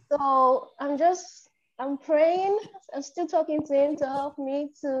 So I'm praying. I'm still talking to Him to help me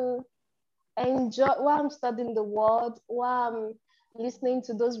to enjoy while I'm studying the word, while I'm listening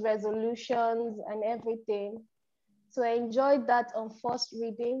to those resolutions and everything, to enjoy that unforced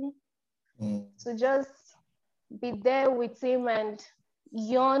reading, to just be there with Him and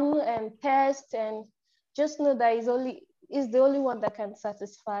yawn and test and just know that He's the only one that can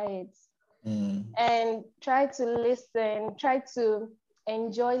satisfy it. And try to listen, try to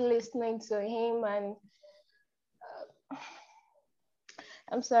enjoy listening to Him. And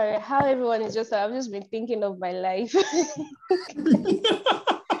I'm sorry, how everyone is just, I've just been thinking of my life.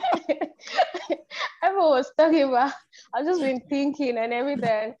 Everyone was talking about, I've just been thinking and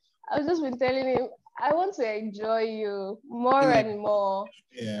everything. I've just been telling Him, I want to enjoy You more and more.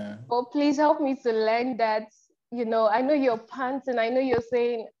 Yeah. But please help me to learn that, I know you're panting. I know you're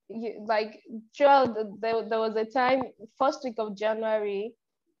saying, like, throughout, there was a time, first week of January,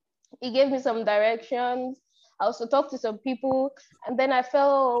 He gave me some directions. I also talked to some people, and then I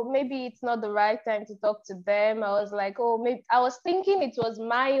felt maybe it's not the right time to talk to them. I was like, maybe I was thinking it was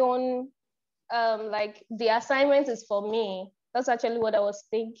my own, like the assignment is for me. That's actually what I was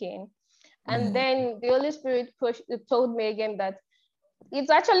thinking. And then the Holy Spirit told me again that it's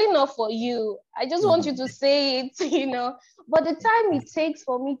actually not for you. I just want you to say it, But the time it takes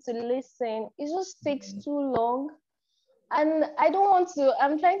for me to listen, it just takes too long. And I don't want to,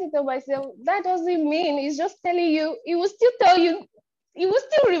 I'm trying to tell myself, that doesn't mean it's just telling you, it will still tell you, it will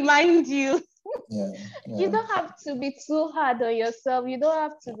still remind you. You don't have to be too hard on yourself. You don't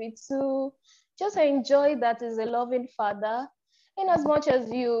have to be just enjoy that He's a loving Father. In as much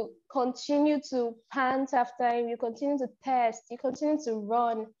as you continue to pant after Him, you continue to test, you continue to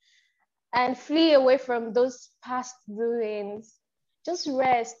run and flee away from those past doings. Just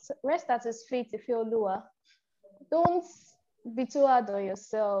rest at His feet, if you're Lua. Don't be too hard on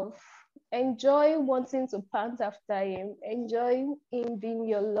yourself. Enjoy wanting to pant after Him. Enjoy Him being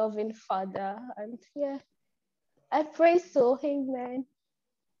your loving Father. And yeah. I pray so. Amen.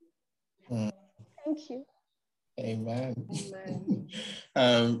 Thank you. Amen.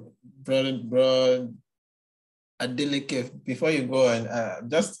 Amen. Brother Adeleke, before you go on, I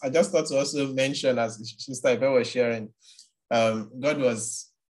just thought to also mention, as Sister Ife was sharing, God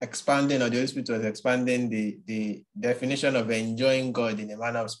was expanding, or the Holy Spirit was expanding the definition of enjoying God in a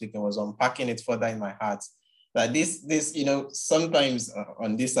manner of speaking, was unpacking it further in my heart. That this, sometimes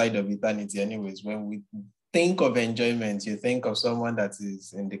on this side of eternity anyways, when we think of enjoyment, you think of someone that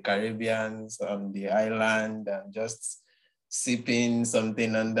is in the Caribbean, on the island, and just sipping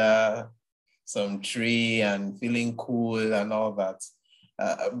something under some tree and feeling cool and all that.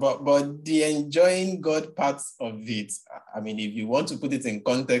 But the enjoying God parts of it, I mean, if you want to put it in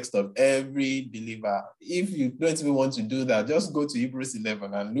context of every believer, if you don't even want to do that, just go to Hebrews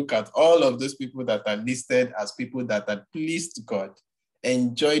 11 and look at all of those people that are listed as people that had pleased God,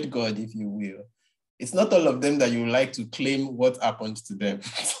 enjoyed God, if you will. It's not all of them that you like to claim what happened to them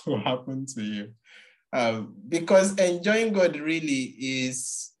to happen to you. Because enjoying God really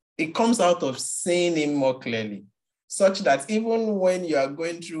it comes out of seeing him more clearly, such that even when you are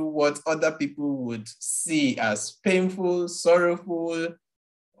going through what other people would see as painful, sorrowful,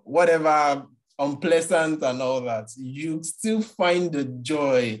 whatever, unpleasant and all that, you still find the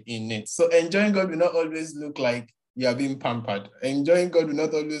joy in it. So enjoying God will not always look like you are being pampered. Enjoying God will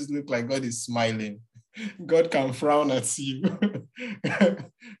not always look like God is smiling. God can frown at you.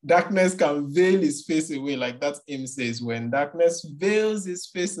 Darkness can veil his face away, like that hymn says, when darkness veils his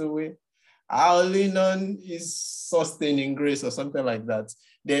face away, I'll lean on his sustaining grace, or something like that.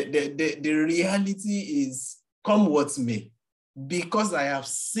 The reality is, come what may, because I have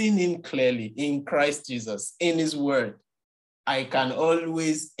seen him clearly in Christ Jesus, in his word, I can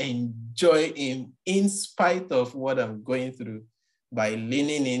always enjoy him in spite of what I'm going through, by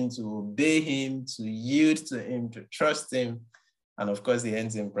leaning in to obey him, to yield to him, to trust him. And of course, it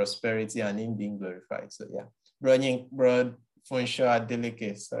ends in prosperity and him being glorified. So yeah, Brother Funsho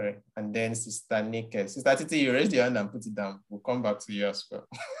Adeleke, sorry. And then Sister Nike. Sister Titi, you raised your hand and put it down. We'll come back to you as well.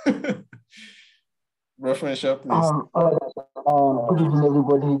 Brother Funsho, please. Good evening,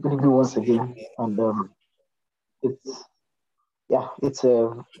 everybody. Good evening once again. And it's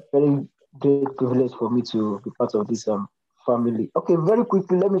a very great privilege for me to be part of this family. Okay, very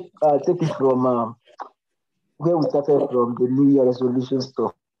quickly, let me take it from where we started from, the New Year resolution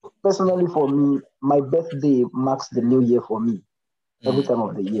stuff. Personally, for me, my birthday marks the new year for me every time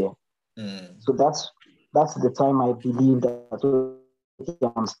of the year. So that's the time I believe that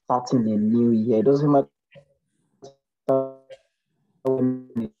I'm starting a new year. It doesn't matter when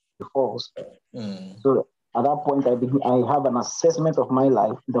it falls. So at that point, I have an assessment of my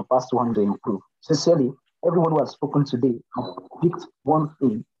life in the past one to improve. Sincerely, everyone who has spoken today has picked one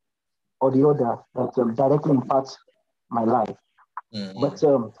thing or the other that directly impacts my life. But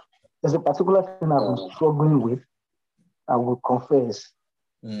there's a particular thing I've been struggling with, I will confess.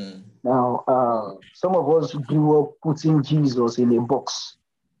 Now, some of us grew up putting Jesus in a box.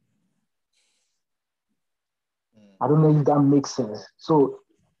 I don't know if that makes sense. So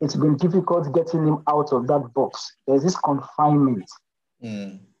it's been difficult getting him out of that box. There's this confinement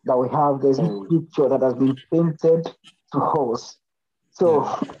that we have. There's this picture that has been painted to us. So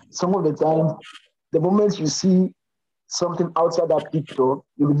some of the time, the moment you see something outside that picture,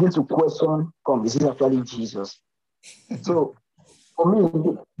 you begin to question, is this actually Jesus? So for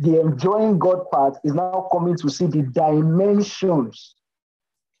me, the enjoying God part is now coming to see the dimensions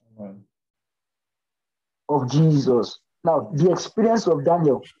of Jesus. Now, the experience of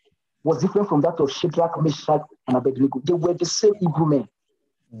Daniel was different from that of Shadrach, Meshach, and Abednego. They were the same Hebrew men,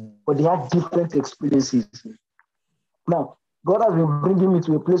 but they had different experiences. Now, God has been bringing me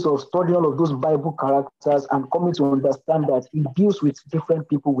to a place of studying all of those Bible characters and coming to understand that he deals with different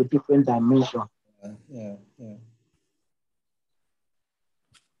people with different dimensions.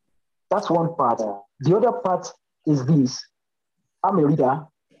 That's one part. The other part is this. I'm a reader.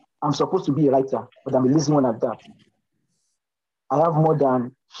 I'm supposed to be a writer, but I'm a lazy one at that. I have more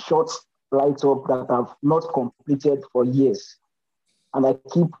than short write-up that I've not completed for years. And I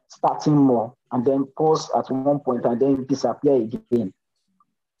keep starting more and then pause at one point and then disappear again.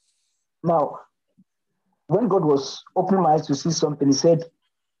 Now, when God was opening my eyes to see something, he said,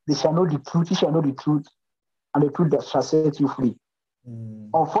 they shall know the truth, you shall know the truth, and the truth that shall set you free.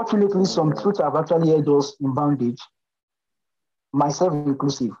 Unfortunately, some truths have actually held us in bondage, myself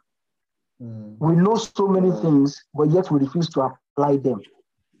inclusive. We know so many things, but yet we refuse to apply them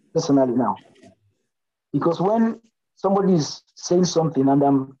personally now. Because when somebody is saying something and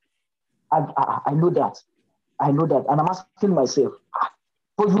I know that, and I'm asking myself,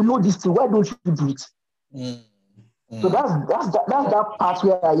 but you know this thing, why don't you do it? So that's that part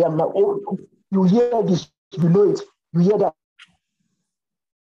where I am now. Oh, you hear this, you know it. You hear that,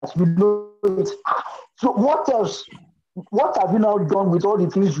 you know it. So what else? What have you now done with all the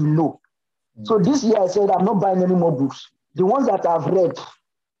things you know? So this year I said I'm not buying any more books. The ones that I've read,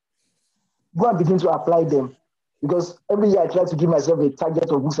 go and begin to apply them. Because every year I try to give myself a target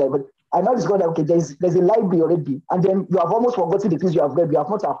of books, but I now discovered that okay, there's a library already, and then you have almost forgotten the things you have read. You have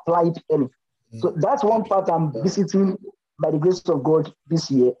not applied any. So that's one part I'm visiting by the grace of God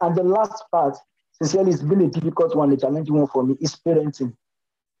this year. And the last part, sincerely, it's been a difficult one, a challenging one for me, is parenting.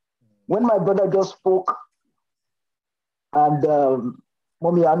 When my brother just spoke, and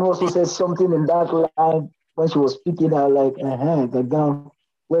Mommy Anu also said something in that line when she was speaking, I was like, they're down,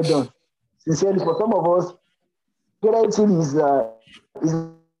 well done. Sincerely, for some of us, parenting is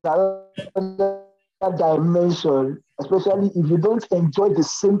another dimension, especially if you don't enjoy the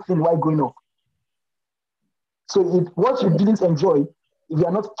same thing while growing up. So if what you didn't enjoy, if you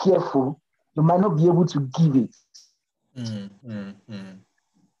are not careful, you might not be able to give it.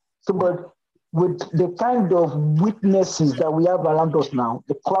 So, but with the kind of witnesses that we have around us now,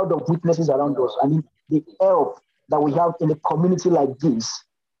 the cloud of witnesses around us, and the help that we have in a community like this,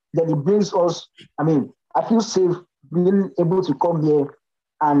 then it brings us, I feel safe being able to come here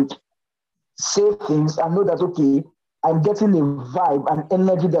and say things and know that, okay, I'm getting a vibe and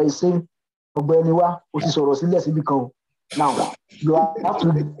energy that is saying, now, you have to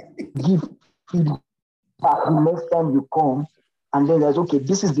give feedback the next time you come, and then there's okay,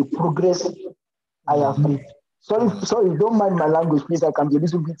 this is the progress I have made. Sorry, don't mind my language, please. I can be a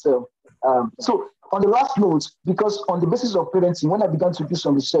little bit. So, on the last note, because on the basis of parenting, when I began to do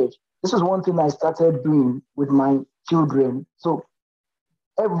some research, this is one thing I started doing with my children. So,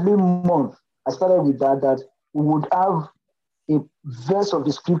 every month, I started with that we would have a verse of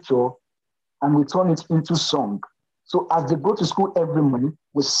the scripture and we turn it into song. So as they go to school every morning,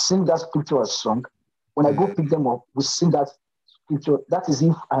 we sing that scripture as song. When I go pick them up, we sing that scripture. That is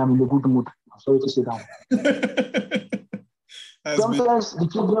if I am in a good mood. I'm sorry to say that. Sometimes the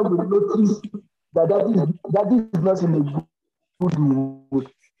children will notice that daddy is not in a good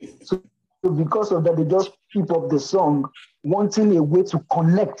mood. So because of that, they just keep up the song, wanting a way to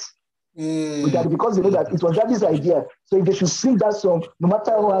connect with that, because they know that it was daddy's idea. So if they should sing that song, no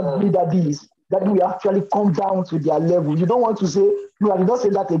matter how angry daddy is, that will actually come down to their level. You don't want to say, no, I did not say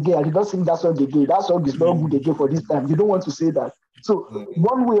that again. I did not sing that song again. That song is not good again for this time. You don't want to say that. So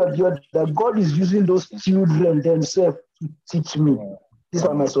one way or the other, that God is using those children themselves to teach me. These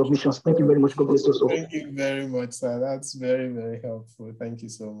are my submissions. Thank you very much. God bless us all. Thank you very much, sir. That's very, very helpful. Thank you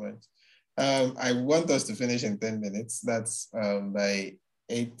so much. I want us to finish in 10 minutes. That's by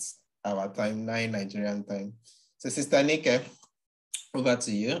 8 our time, 9 Nigerian time. So Sister Nike, over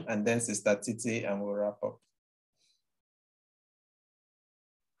to you, and then Sister Titi, and we'll wrap up.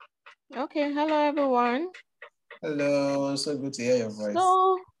 Okay, hello everyone. Hello, so good to hear your voice.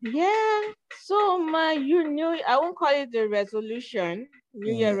 So my new, I won't call it the resolution,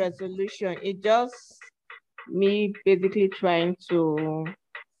 New Year resolution. It's just me basically trying to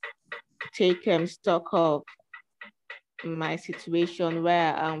take stock of my situation,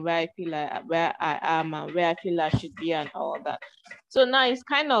 where I am, where I feel like where I am and where I feel I should be and all that. So now it's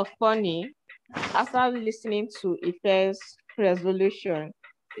kind of funny, after listening to Ife's resolution,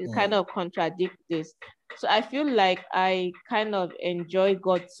 it kind of contradicts this. So I feel like I kind of enjoy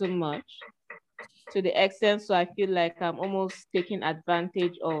God so much to the extent, so I feel like I'm almost taking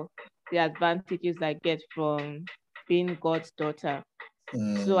advantage of the advantages I get from being God's daughter.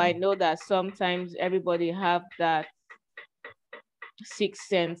 So I know that sometimes everybody have that sixth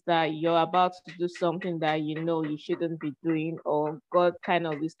sense that you're about to do something that you know you shouldn't be doing, or God kind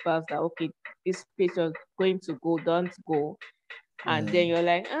of whispers that, okay, this place you're going to go, don't go. And then you're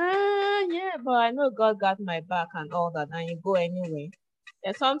like, yeah, but I know God got my back and all that, and you go anyway.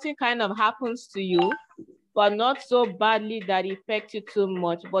 And something kind of happens to you, but not so badly that it affects you too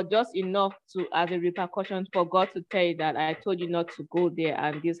much, but just enough to, as a repercussion, for God to tell you that I told you not to go there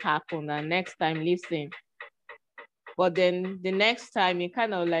and this happened, and next time listen. But then the next time you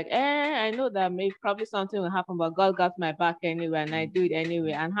kind of like, I know that maybe probably something will happen, but God got my back anyway, and I do it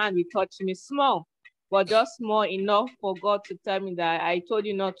anyway. And hand will touch me small, but just small enough for God to tell me that I told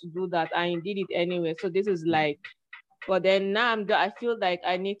you not to do that, and you did it anyway. So this is like, but then now I feel like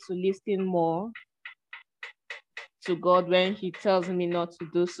I need to listen more to God when he tells me not to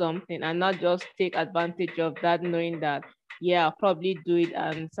do something, and not just take advantage of that, knowing that, yeah, I'll probably do it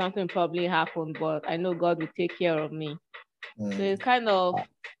and something probably happened, but I know God will take care of me. So it's kind of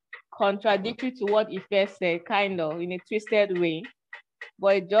contradictory to what Ife said, kind of in a twisted way.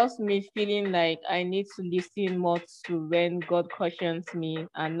 but it's just me feeling like I need to listen more to when God cautions me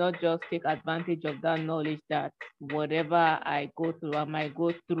and not just take advantage of that knowledge that whatever I go through, I might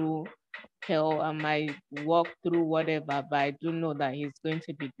go through hell, I might walk through whatever, but I do know that He's going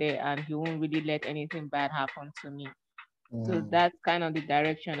to be there and He won't really let anything bad happen to me. So that's kind of the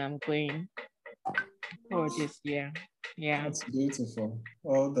direction I'm going for this year. Yeah. That's beautiful.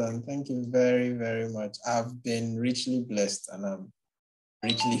 Well done. Thank you very, very much. I've been richly blessed and I'm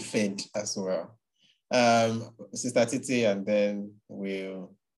richly fed as well. Sister Titi, and then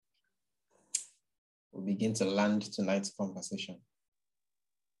we'll begin to land tonight's conversation.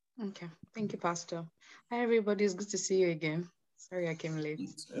 Okay. Thank you, Pastor. Hi, everybody. It's good to see you again. Sorry I came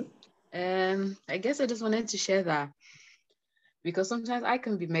late. I guess I just wanted to share that because sometimes I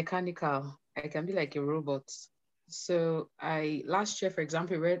can be mechanical. I can be like a robot. So last year, for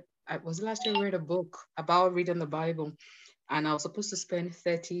example, read a book about reading the Bible, and I was supposed to spend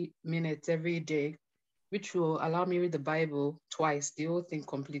 30 minutes every day, which will allow me to read the Bible twice, the whole thing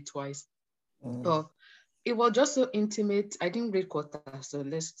complete twice. But it was just so intimate. I didn't read quarter, so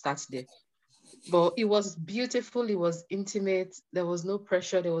let's start there. But it was beautiful. It was intimate. There was no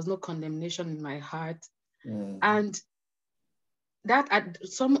pressure. There was no condemnation in my heart. And that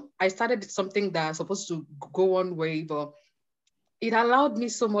I started something that was supposed to go one way, but it allowed me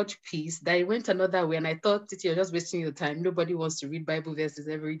so much peace that it went another way. And I thought, Titi, you're just wasting your time. Nobody wants to read Bible verses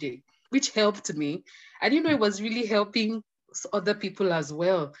every day, which helped me. I didn't know it was really helping other people as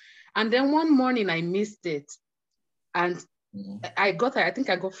well. And then one morning I missed it. And I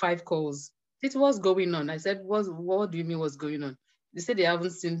think I got 5 calls. It was going on. I said, what do you mean what's going on? They said they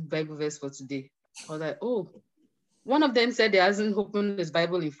haven't seen Bible verse for today. I was like, oh. One of them said they hasn't opened his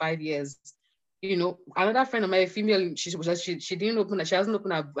Bible in 5 years. You know, another friend of mine, a female, she didn't open it. She hasn't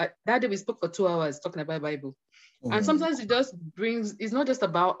opened her. That day we spoke for 2 hours talking about Bible. And sometimes it just brings, it's not just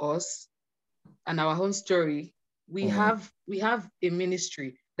about us and our own story. We have a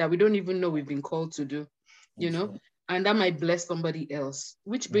ministry that we don't even know we've been called to do, you know, and that might bless somebody else,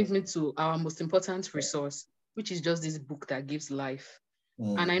 which brings me to our most important resource, which is just this book that gives life.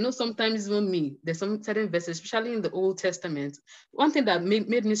 And I know sometimes even me, there's some certain verses, especially in the Old Testament. One thing that made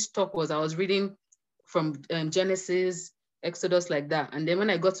me stop was I was reading from Genesis, Exodus, like that. And then when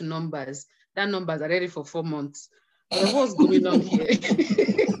I got to Numbers, that Numbers I read it for 4 months. I was like, what's going on here?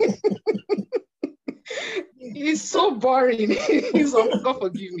 It's so boring. God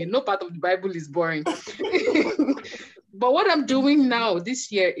forgive me. No part of the Bible is boring. But what I'm doing now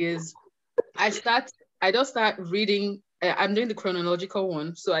this year is I just start reading. I'm doing the chronological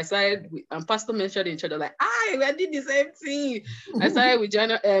one. So I started, Pastor mentioned each other, like, I did the same thing. I started with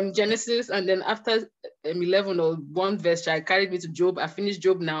Genesis, and then after 11 or 1 verse, I carried me to Job. I finished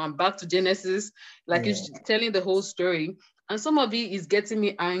Job now. I'm back to Genesis. Like, it's telling the whole story. And some of it is getting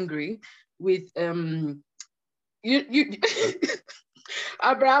me angry with Abraham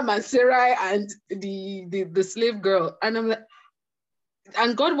and Sarah and the slave girl. And I'm like,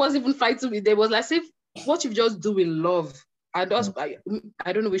 and God wasn't even fighting with them. It was like, if what you just do in love, and also, I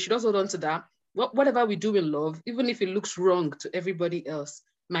don't know, we should also hold on to that. Whatever we do in love, even if it looks wrong to everybody else,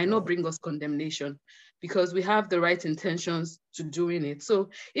 might not bring us condemnation because we have the right intentions to doing it. So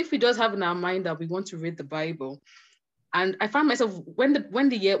if we just have in our mind that we want to read the Bible, and I found myself when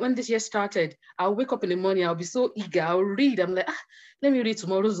this year started, I'll wake up in the morning, I'll be so eager, I'll read. I'm like, let me read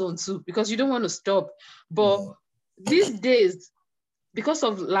tomorrow's Zone 2 because you don't want to stop. But these days, because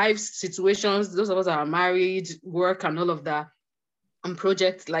of life situations, those of us that are married, work and all of that, and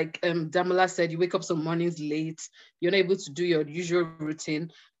projects, like Damola said, you wake up some mornings late, you're not able to do your usual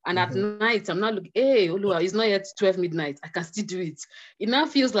routine. And at night, I'm not looking, hey, Olua, it's not yet 12 midnight. I can still do it. It now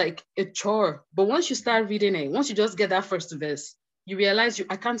feels like a chore. But once you start reading it, once you just get that first verse, you realize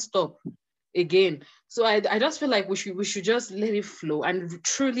I can't stop again. So I just feel like we should just let it flow and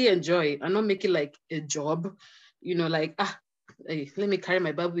truly enjoy it and not make it like a job, you know, like, hey, let me carry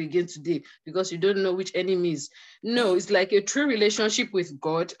my Bible again today because you don't know which enemies. No, it's like a true relationship with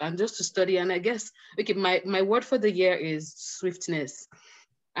God and just to study. And I guess, okay, my word for the year is swiftness.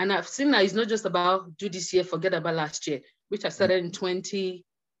 And I've seen that it's not just about do this year, forget about last year, which I started in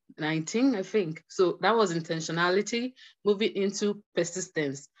 2019, I think. So that was intentionality, moving into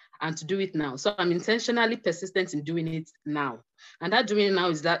persistence and to do it now. So I'm intentionally persistent in doing it now. And that doing it now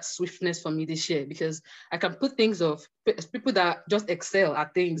is that swiftness for me this year, because I can put things off. People that just excel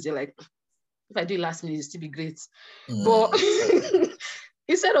at things, they're like, if I do it last minute, it'll still be great. But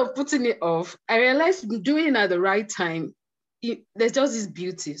instead of putting it off, I realized doing it at the right time, there's just this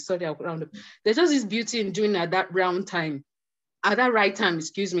beauty. Sorry, I'll round up. There's just this beauty in doing it at that right time,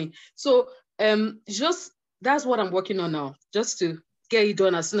 excuse me. So just that's what I'm working on now, just to get it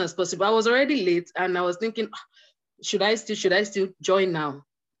done as soon as possible. I was already late and I was thinking, should I still join now?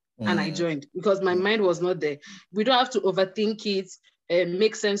 And I joined because my mind was not there. We don't have to overthink it and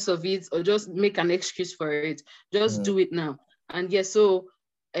make sense of it or just make an excuse for it. Just do it now. And yes, so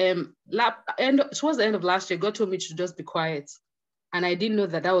towards the end of last year, God told me to just be quiet. And I didn't know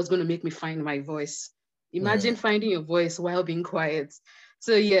that was going to make me find my voice. Imagine finding your voice while being quiet.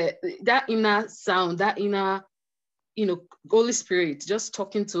 So yeah, that inner sound, that inner, Holy Spirit just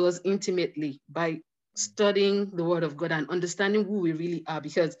talking to us intimately by studying the word of God and understanding who we really are,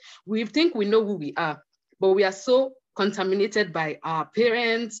 because we think we know who we are, but we are so contaminated by our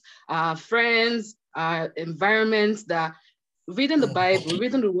parents, our friends, our environments that reading the Bible,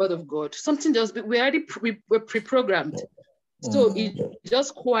 reading the word of God, something just, we're pre-programmed. So it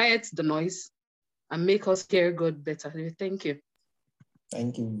just quiets the noise and make us hear God better. Thank you.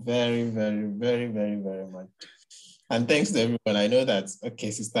 Thank you very, very, very, very, very much. And thanks to everyone. I know that,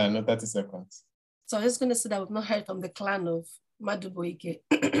 okay, sister, I know 30 seconds. So I'm just going to say that we've not heard from the clan of Maduboike.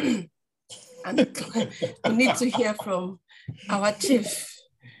 And we need to hear from our chief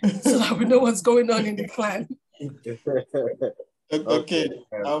so that we know what's going on in the clan. Okay.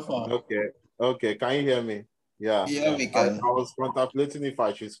 Alpha. Okay. Can you hear me? Yeah. Yeah, we can. I was contemplating if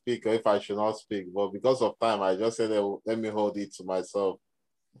I should speak or if I should not speak, but because of time, I just said, let me hold it to myself.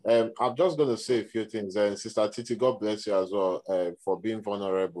 I'm just going to say a few things. And Sister Titi, God bless you as well for being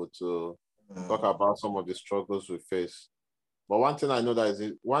vulnerable to talk about some of the struggles we face. But one thing I know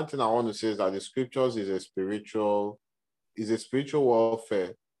one thing I want to say is that the scriptures is a spiritual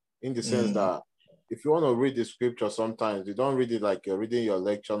warfare, in the sense that if you want to read the scripture, sometimes you don't read it like you're reading your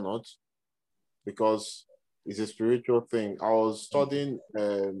lecture notes, because it's a spiritual thing. I was studying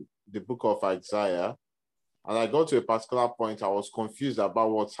the book of Isaiah, and I got to a particular point, I was confused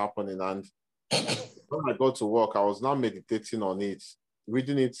about what's happening. And when I got to work, I was now meditating on it,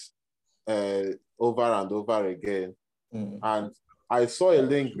 reading it over and over again. And I saw a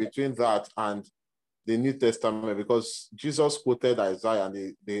link between that and the New Testament, because Jesus quoted Isaiah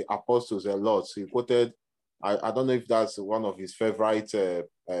and the apostles a lot. So he quoted, I don't know if that's one of his favorite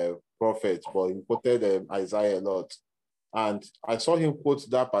prophets, but he quoted Isaiah a lot. And I saw him quote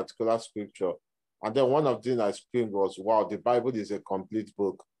that particular scripture. And then one of the things I screamed was, wow, the Bible is a complete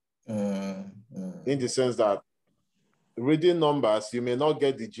book. In the sense that reading Numbers, you may not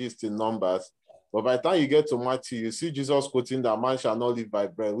get the gist in Numbers, but by the time you get to Matthew, you see Jesus quoting that man shall not live by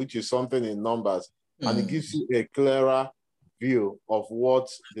bread, which is something in Numbers. And it gives you a clearer view of what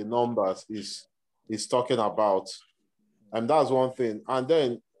the Numbers is talking about. And that's one thing. And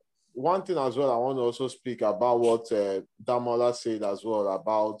then one thing as well, I want to also speak about what Damola said as well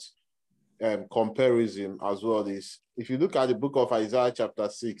about comparison as well, is if you look at the book of Isaiah chapter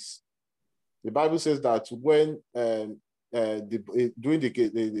 6, the Bible says that when during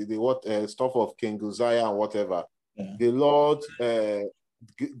the stuff of King Uzziah and whatever, the Lord,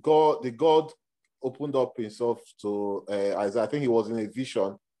 God opened up himself to Isaiah. I think he was in a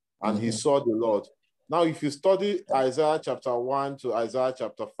vision and he saw the Lord. Now, if you study Isaiah chapter 1 to Isaiah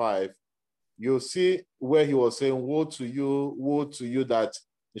chapter 5, you'll see where he was saying, woe to you that,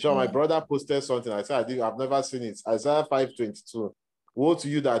 my brother posted something. I said, I've never seen it. Isaiah 5:22. Woe to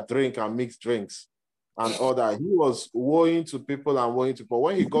you that drink and mix drinks and all that. He was woeing to people and woeing to people.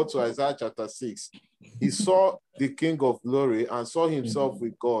 When he got to Isaiah chapter 6, he saw the King of Glory and saw himself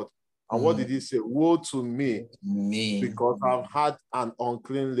with God. And what did he say? Woe to me, because I've had an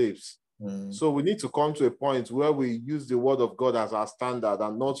unclean lips. So we need to come to a point where we use the word of God as our standard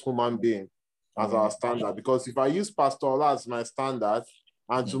and not human being as our standard. Because if I use Pastor Ola as my standard,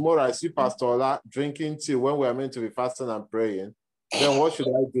 and tomorrow I see Pastor Ola drinking tea when we are meant to be fasting and praying, then what should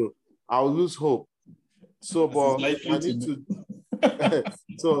I do? I'll lose hope. So, but I need to,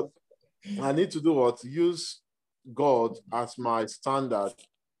 so I need to do what? Use God as my standard,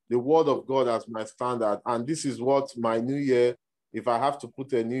 the word of God as my standard. And this is what my new year, if I have to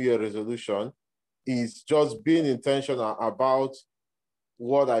put a new year resolution, is just being intentional about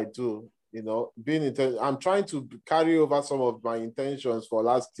what I do. Being intentional. I'm trying to carry over some of my intentions for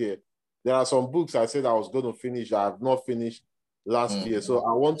last year. There are some books I said I was going to finish that I have not finished last year. So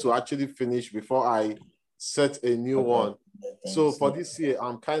I want to actually finish before I set a new one. So for this year,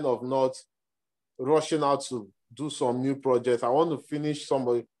 I'm kind of not rushing out to do some new projects. I want to finish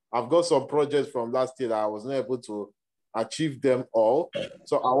some. I've got some projects from last year that I was not able to achieve them all.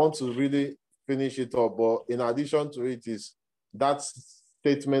 So I want to really finish it up. But in addition to it is that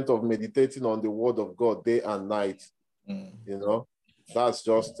statement of meditating on the word of God day and night. That's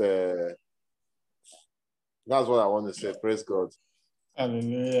just that's what I want to say. Praise God.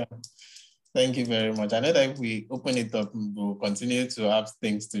 Hallelujah. Thank you very much. I know that if we open it up, we'll continue to have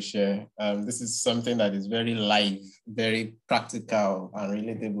things to share. This is something that is very live, very practical and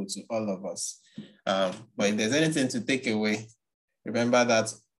relatable to all of us. But if there's anything to take away, remember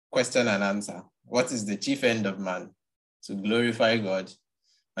that question and answer. What is the chief end of man? To glorify God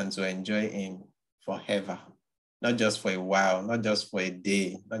and to enjoy him forever. Not just for a while, not just for a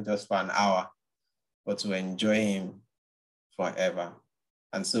day, not just for an hour, but to enjoy him forever.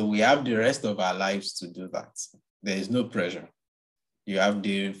 And so we have the rest of our lives to do that. There is no pressure. You have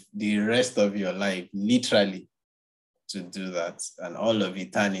the rest of your life, literally, to do that, and all of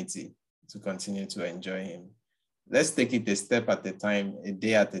eternity to continue to enjoy him. Let's take it a step at a time, a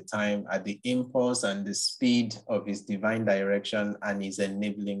day at a time, at the impulse and the speed of his divine direction and his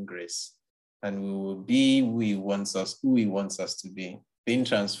enabling grace. And we will be who he wants us to be, being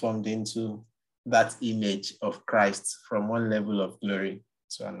transformed into that image of Christ from one level of glory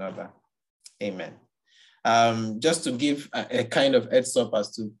to another. Amen. Just to give a kind of heads up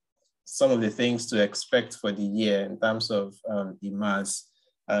as to some of the things to expect for the year in terms of Immerse.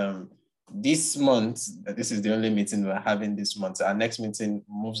 This month, this is the only meeting we're having this month. Our next meeting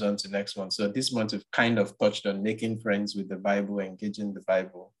moves on to next month. So this month we've kind of touched on making friends with the Bible, engaging the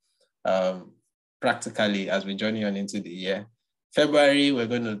Bible practically as we journey on into the year. February, we're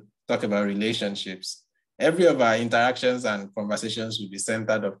going to talk about relationships. Every of our interactions and conversations will be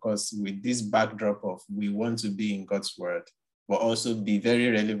centered, of course, with this backdrop of we want to be in God's word, but also be very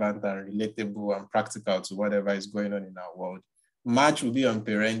relevant and relatable and practical to whatever is going on in our world. March will be on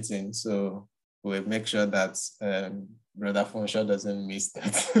parenting, so we'll make sure that Brother Fonshaw doesn't miss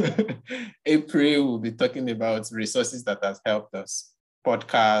that. April, we'll be talking about resources that has helped us,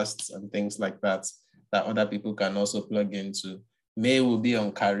 podcasts and things like that other people can also plug into. May will be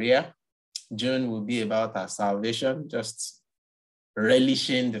on career. June will be about our salvation, just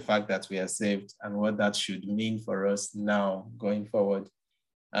relishing the fact that we are saved and what that should mean for us now going forward.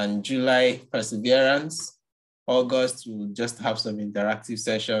 And July, perseverance. August, we'll just have some interactive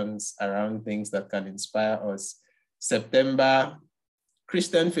sessions around things that can inspire us. September,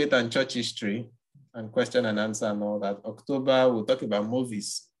 Christian faith and church history and question and answer and all that. October, we'll talk about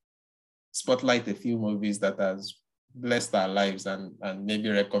movies, spotlight a few movies that has blessed our lives and maybe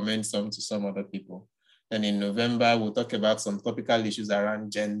recommend some to some other people. And in November, we'll talk about some topical issues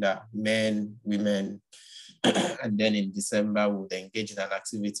around gender, men, women. And then in December, we'll engage in an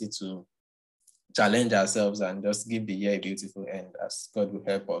activity to challenge ourselves and just give the year a beautiful end as God will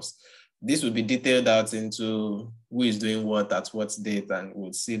help us. This will be detailed out into who is doing what at what date, and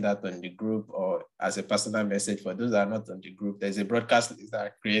we'll see that on the group or as a personal message for those that are not on the group. There's a broadcast list that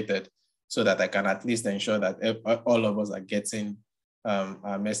I created so that I can at least ensure that all of us are getting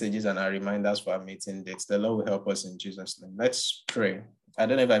our messages and our reminders for our meeting dates. The Lord will help us in Jesus' name. Let's pray. I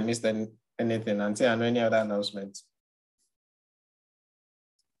don't know if I missed anything. Auntie, I know any other announcement?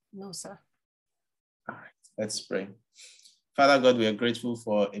 No, sir. All right, let's pray. Father God, we are grateful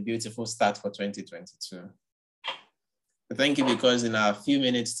for a beautiful start for 2022. Thank you because in our few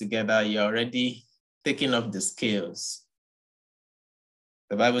minutes together, you're already taking up the scales.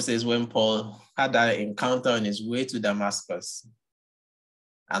 The Bible says when Paul had that encounter on his way to Damascus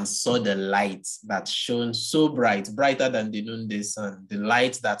and saw the light that shone so bright, brighter than the noonday sun, the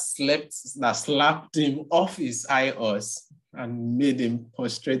light that slapped him off his eyes and made him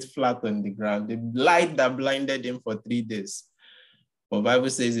prostrate flat on the ground, the light that blinded him for 3 days. But the Bible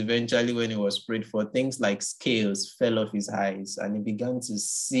says eventually when he was prayed for, things like scales fell off his eyes and he began to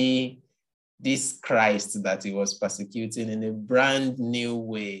see this Christ that he was persecuting in a brand new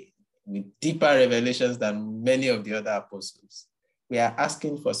way with deeper revelations than many of the other apostles. We are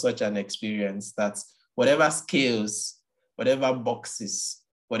asking for such an experience that whatever scales, whatever boxes,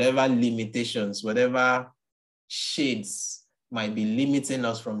 whatever limitations, whatever shades might be limiting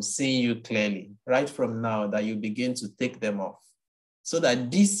us from seeing you clearly, right from now, that you begin to take them off. So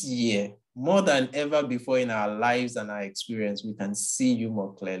that this year, more than ever before in our lives and our experience, we can see you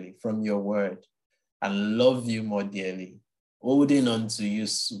more clearly from your word and love you more dearly, holding on to you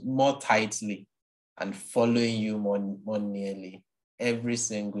more tightly and following you more nearly every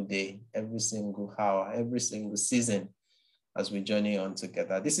single day, every single hour, every single season as we journey on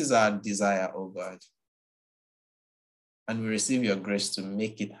together. This is our desire, oh God. And we receive your grace to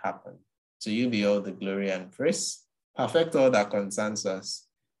make it happen. To you be all the glory and praise. Perfect all that concerns us.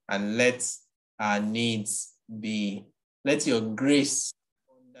 And let our needs be, let your grace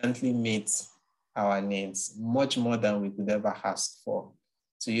abundantly meet our needs, much more than we could ever ask for.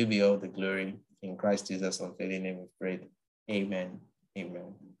 To you be all the glory. In Christ Jesus' unfailing name we pray. Amen.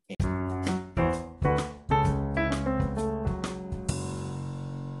 Amen. Amen.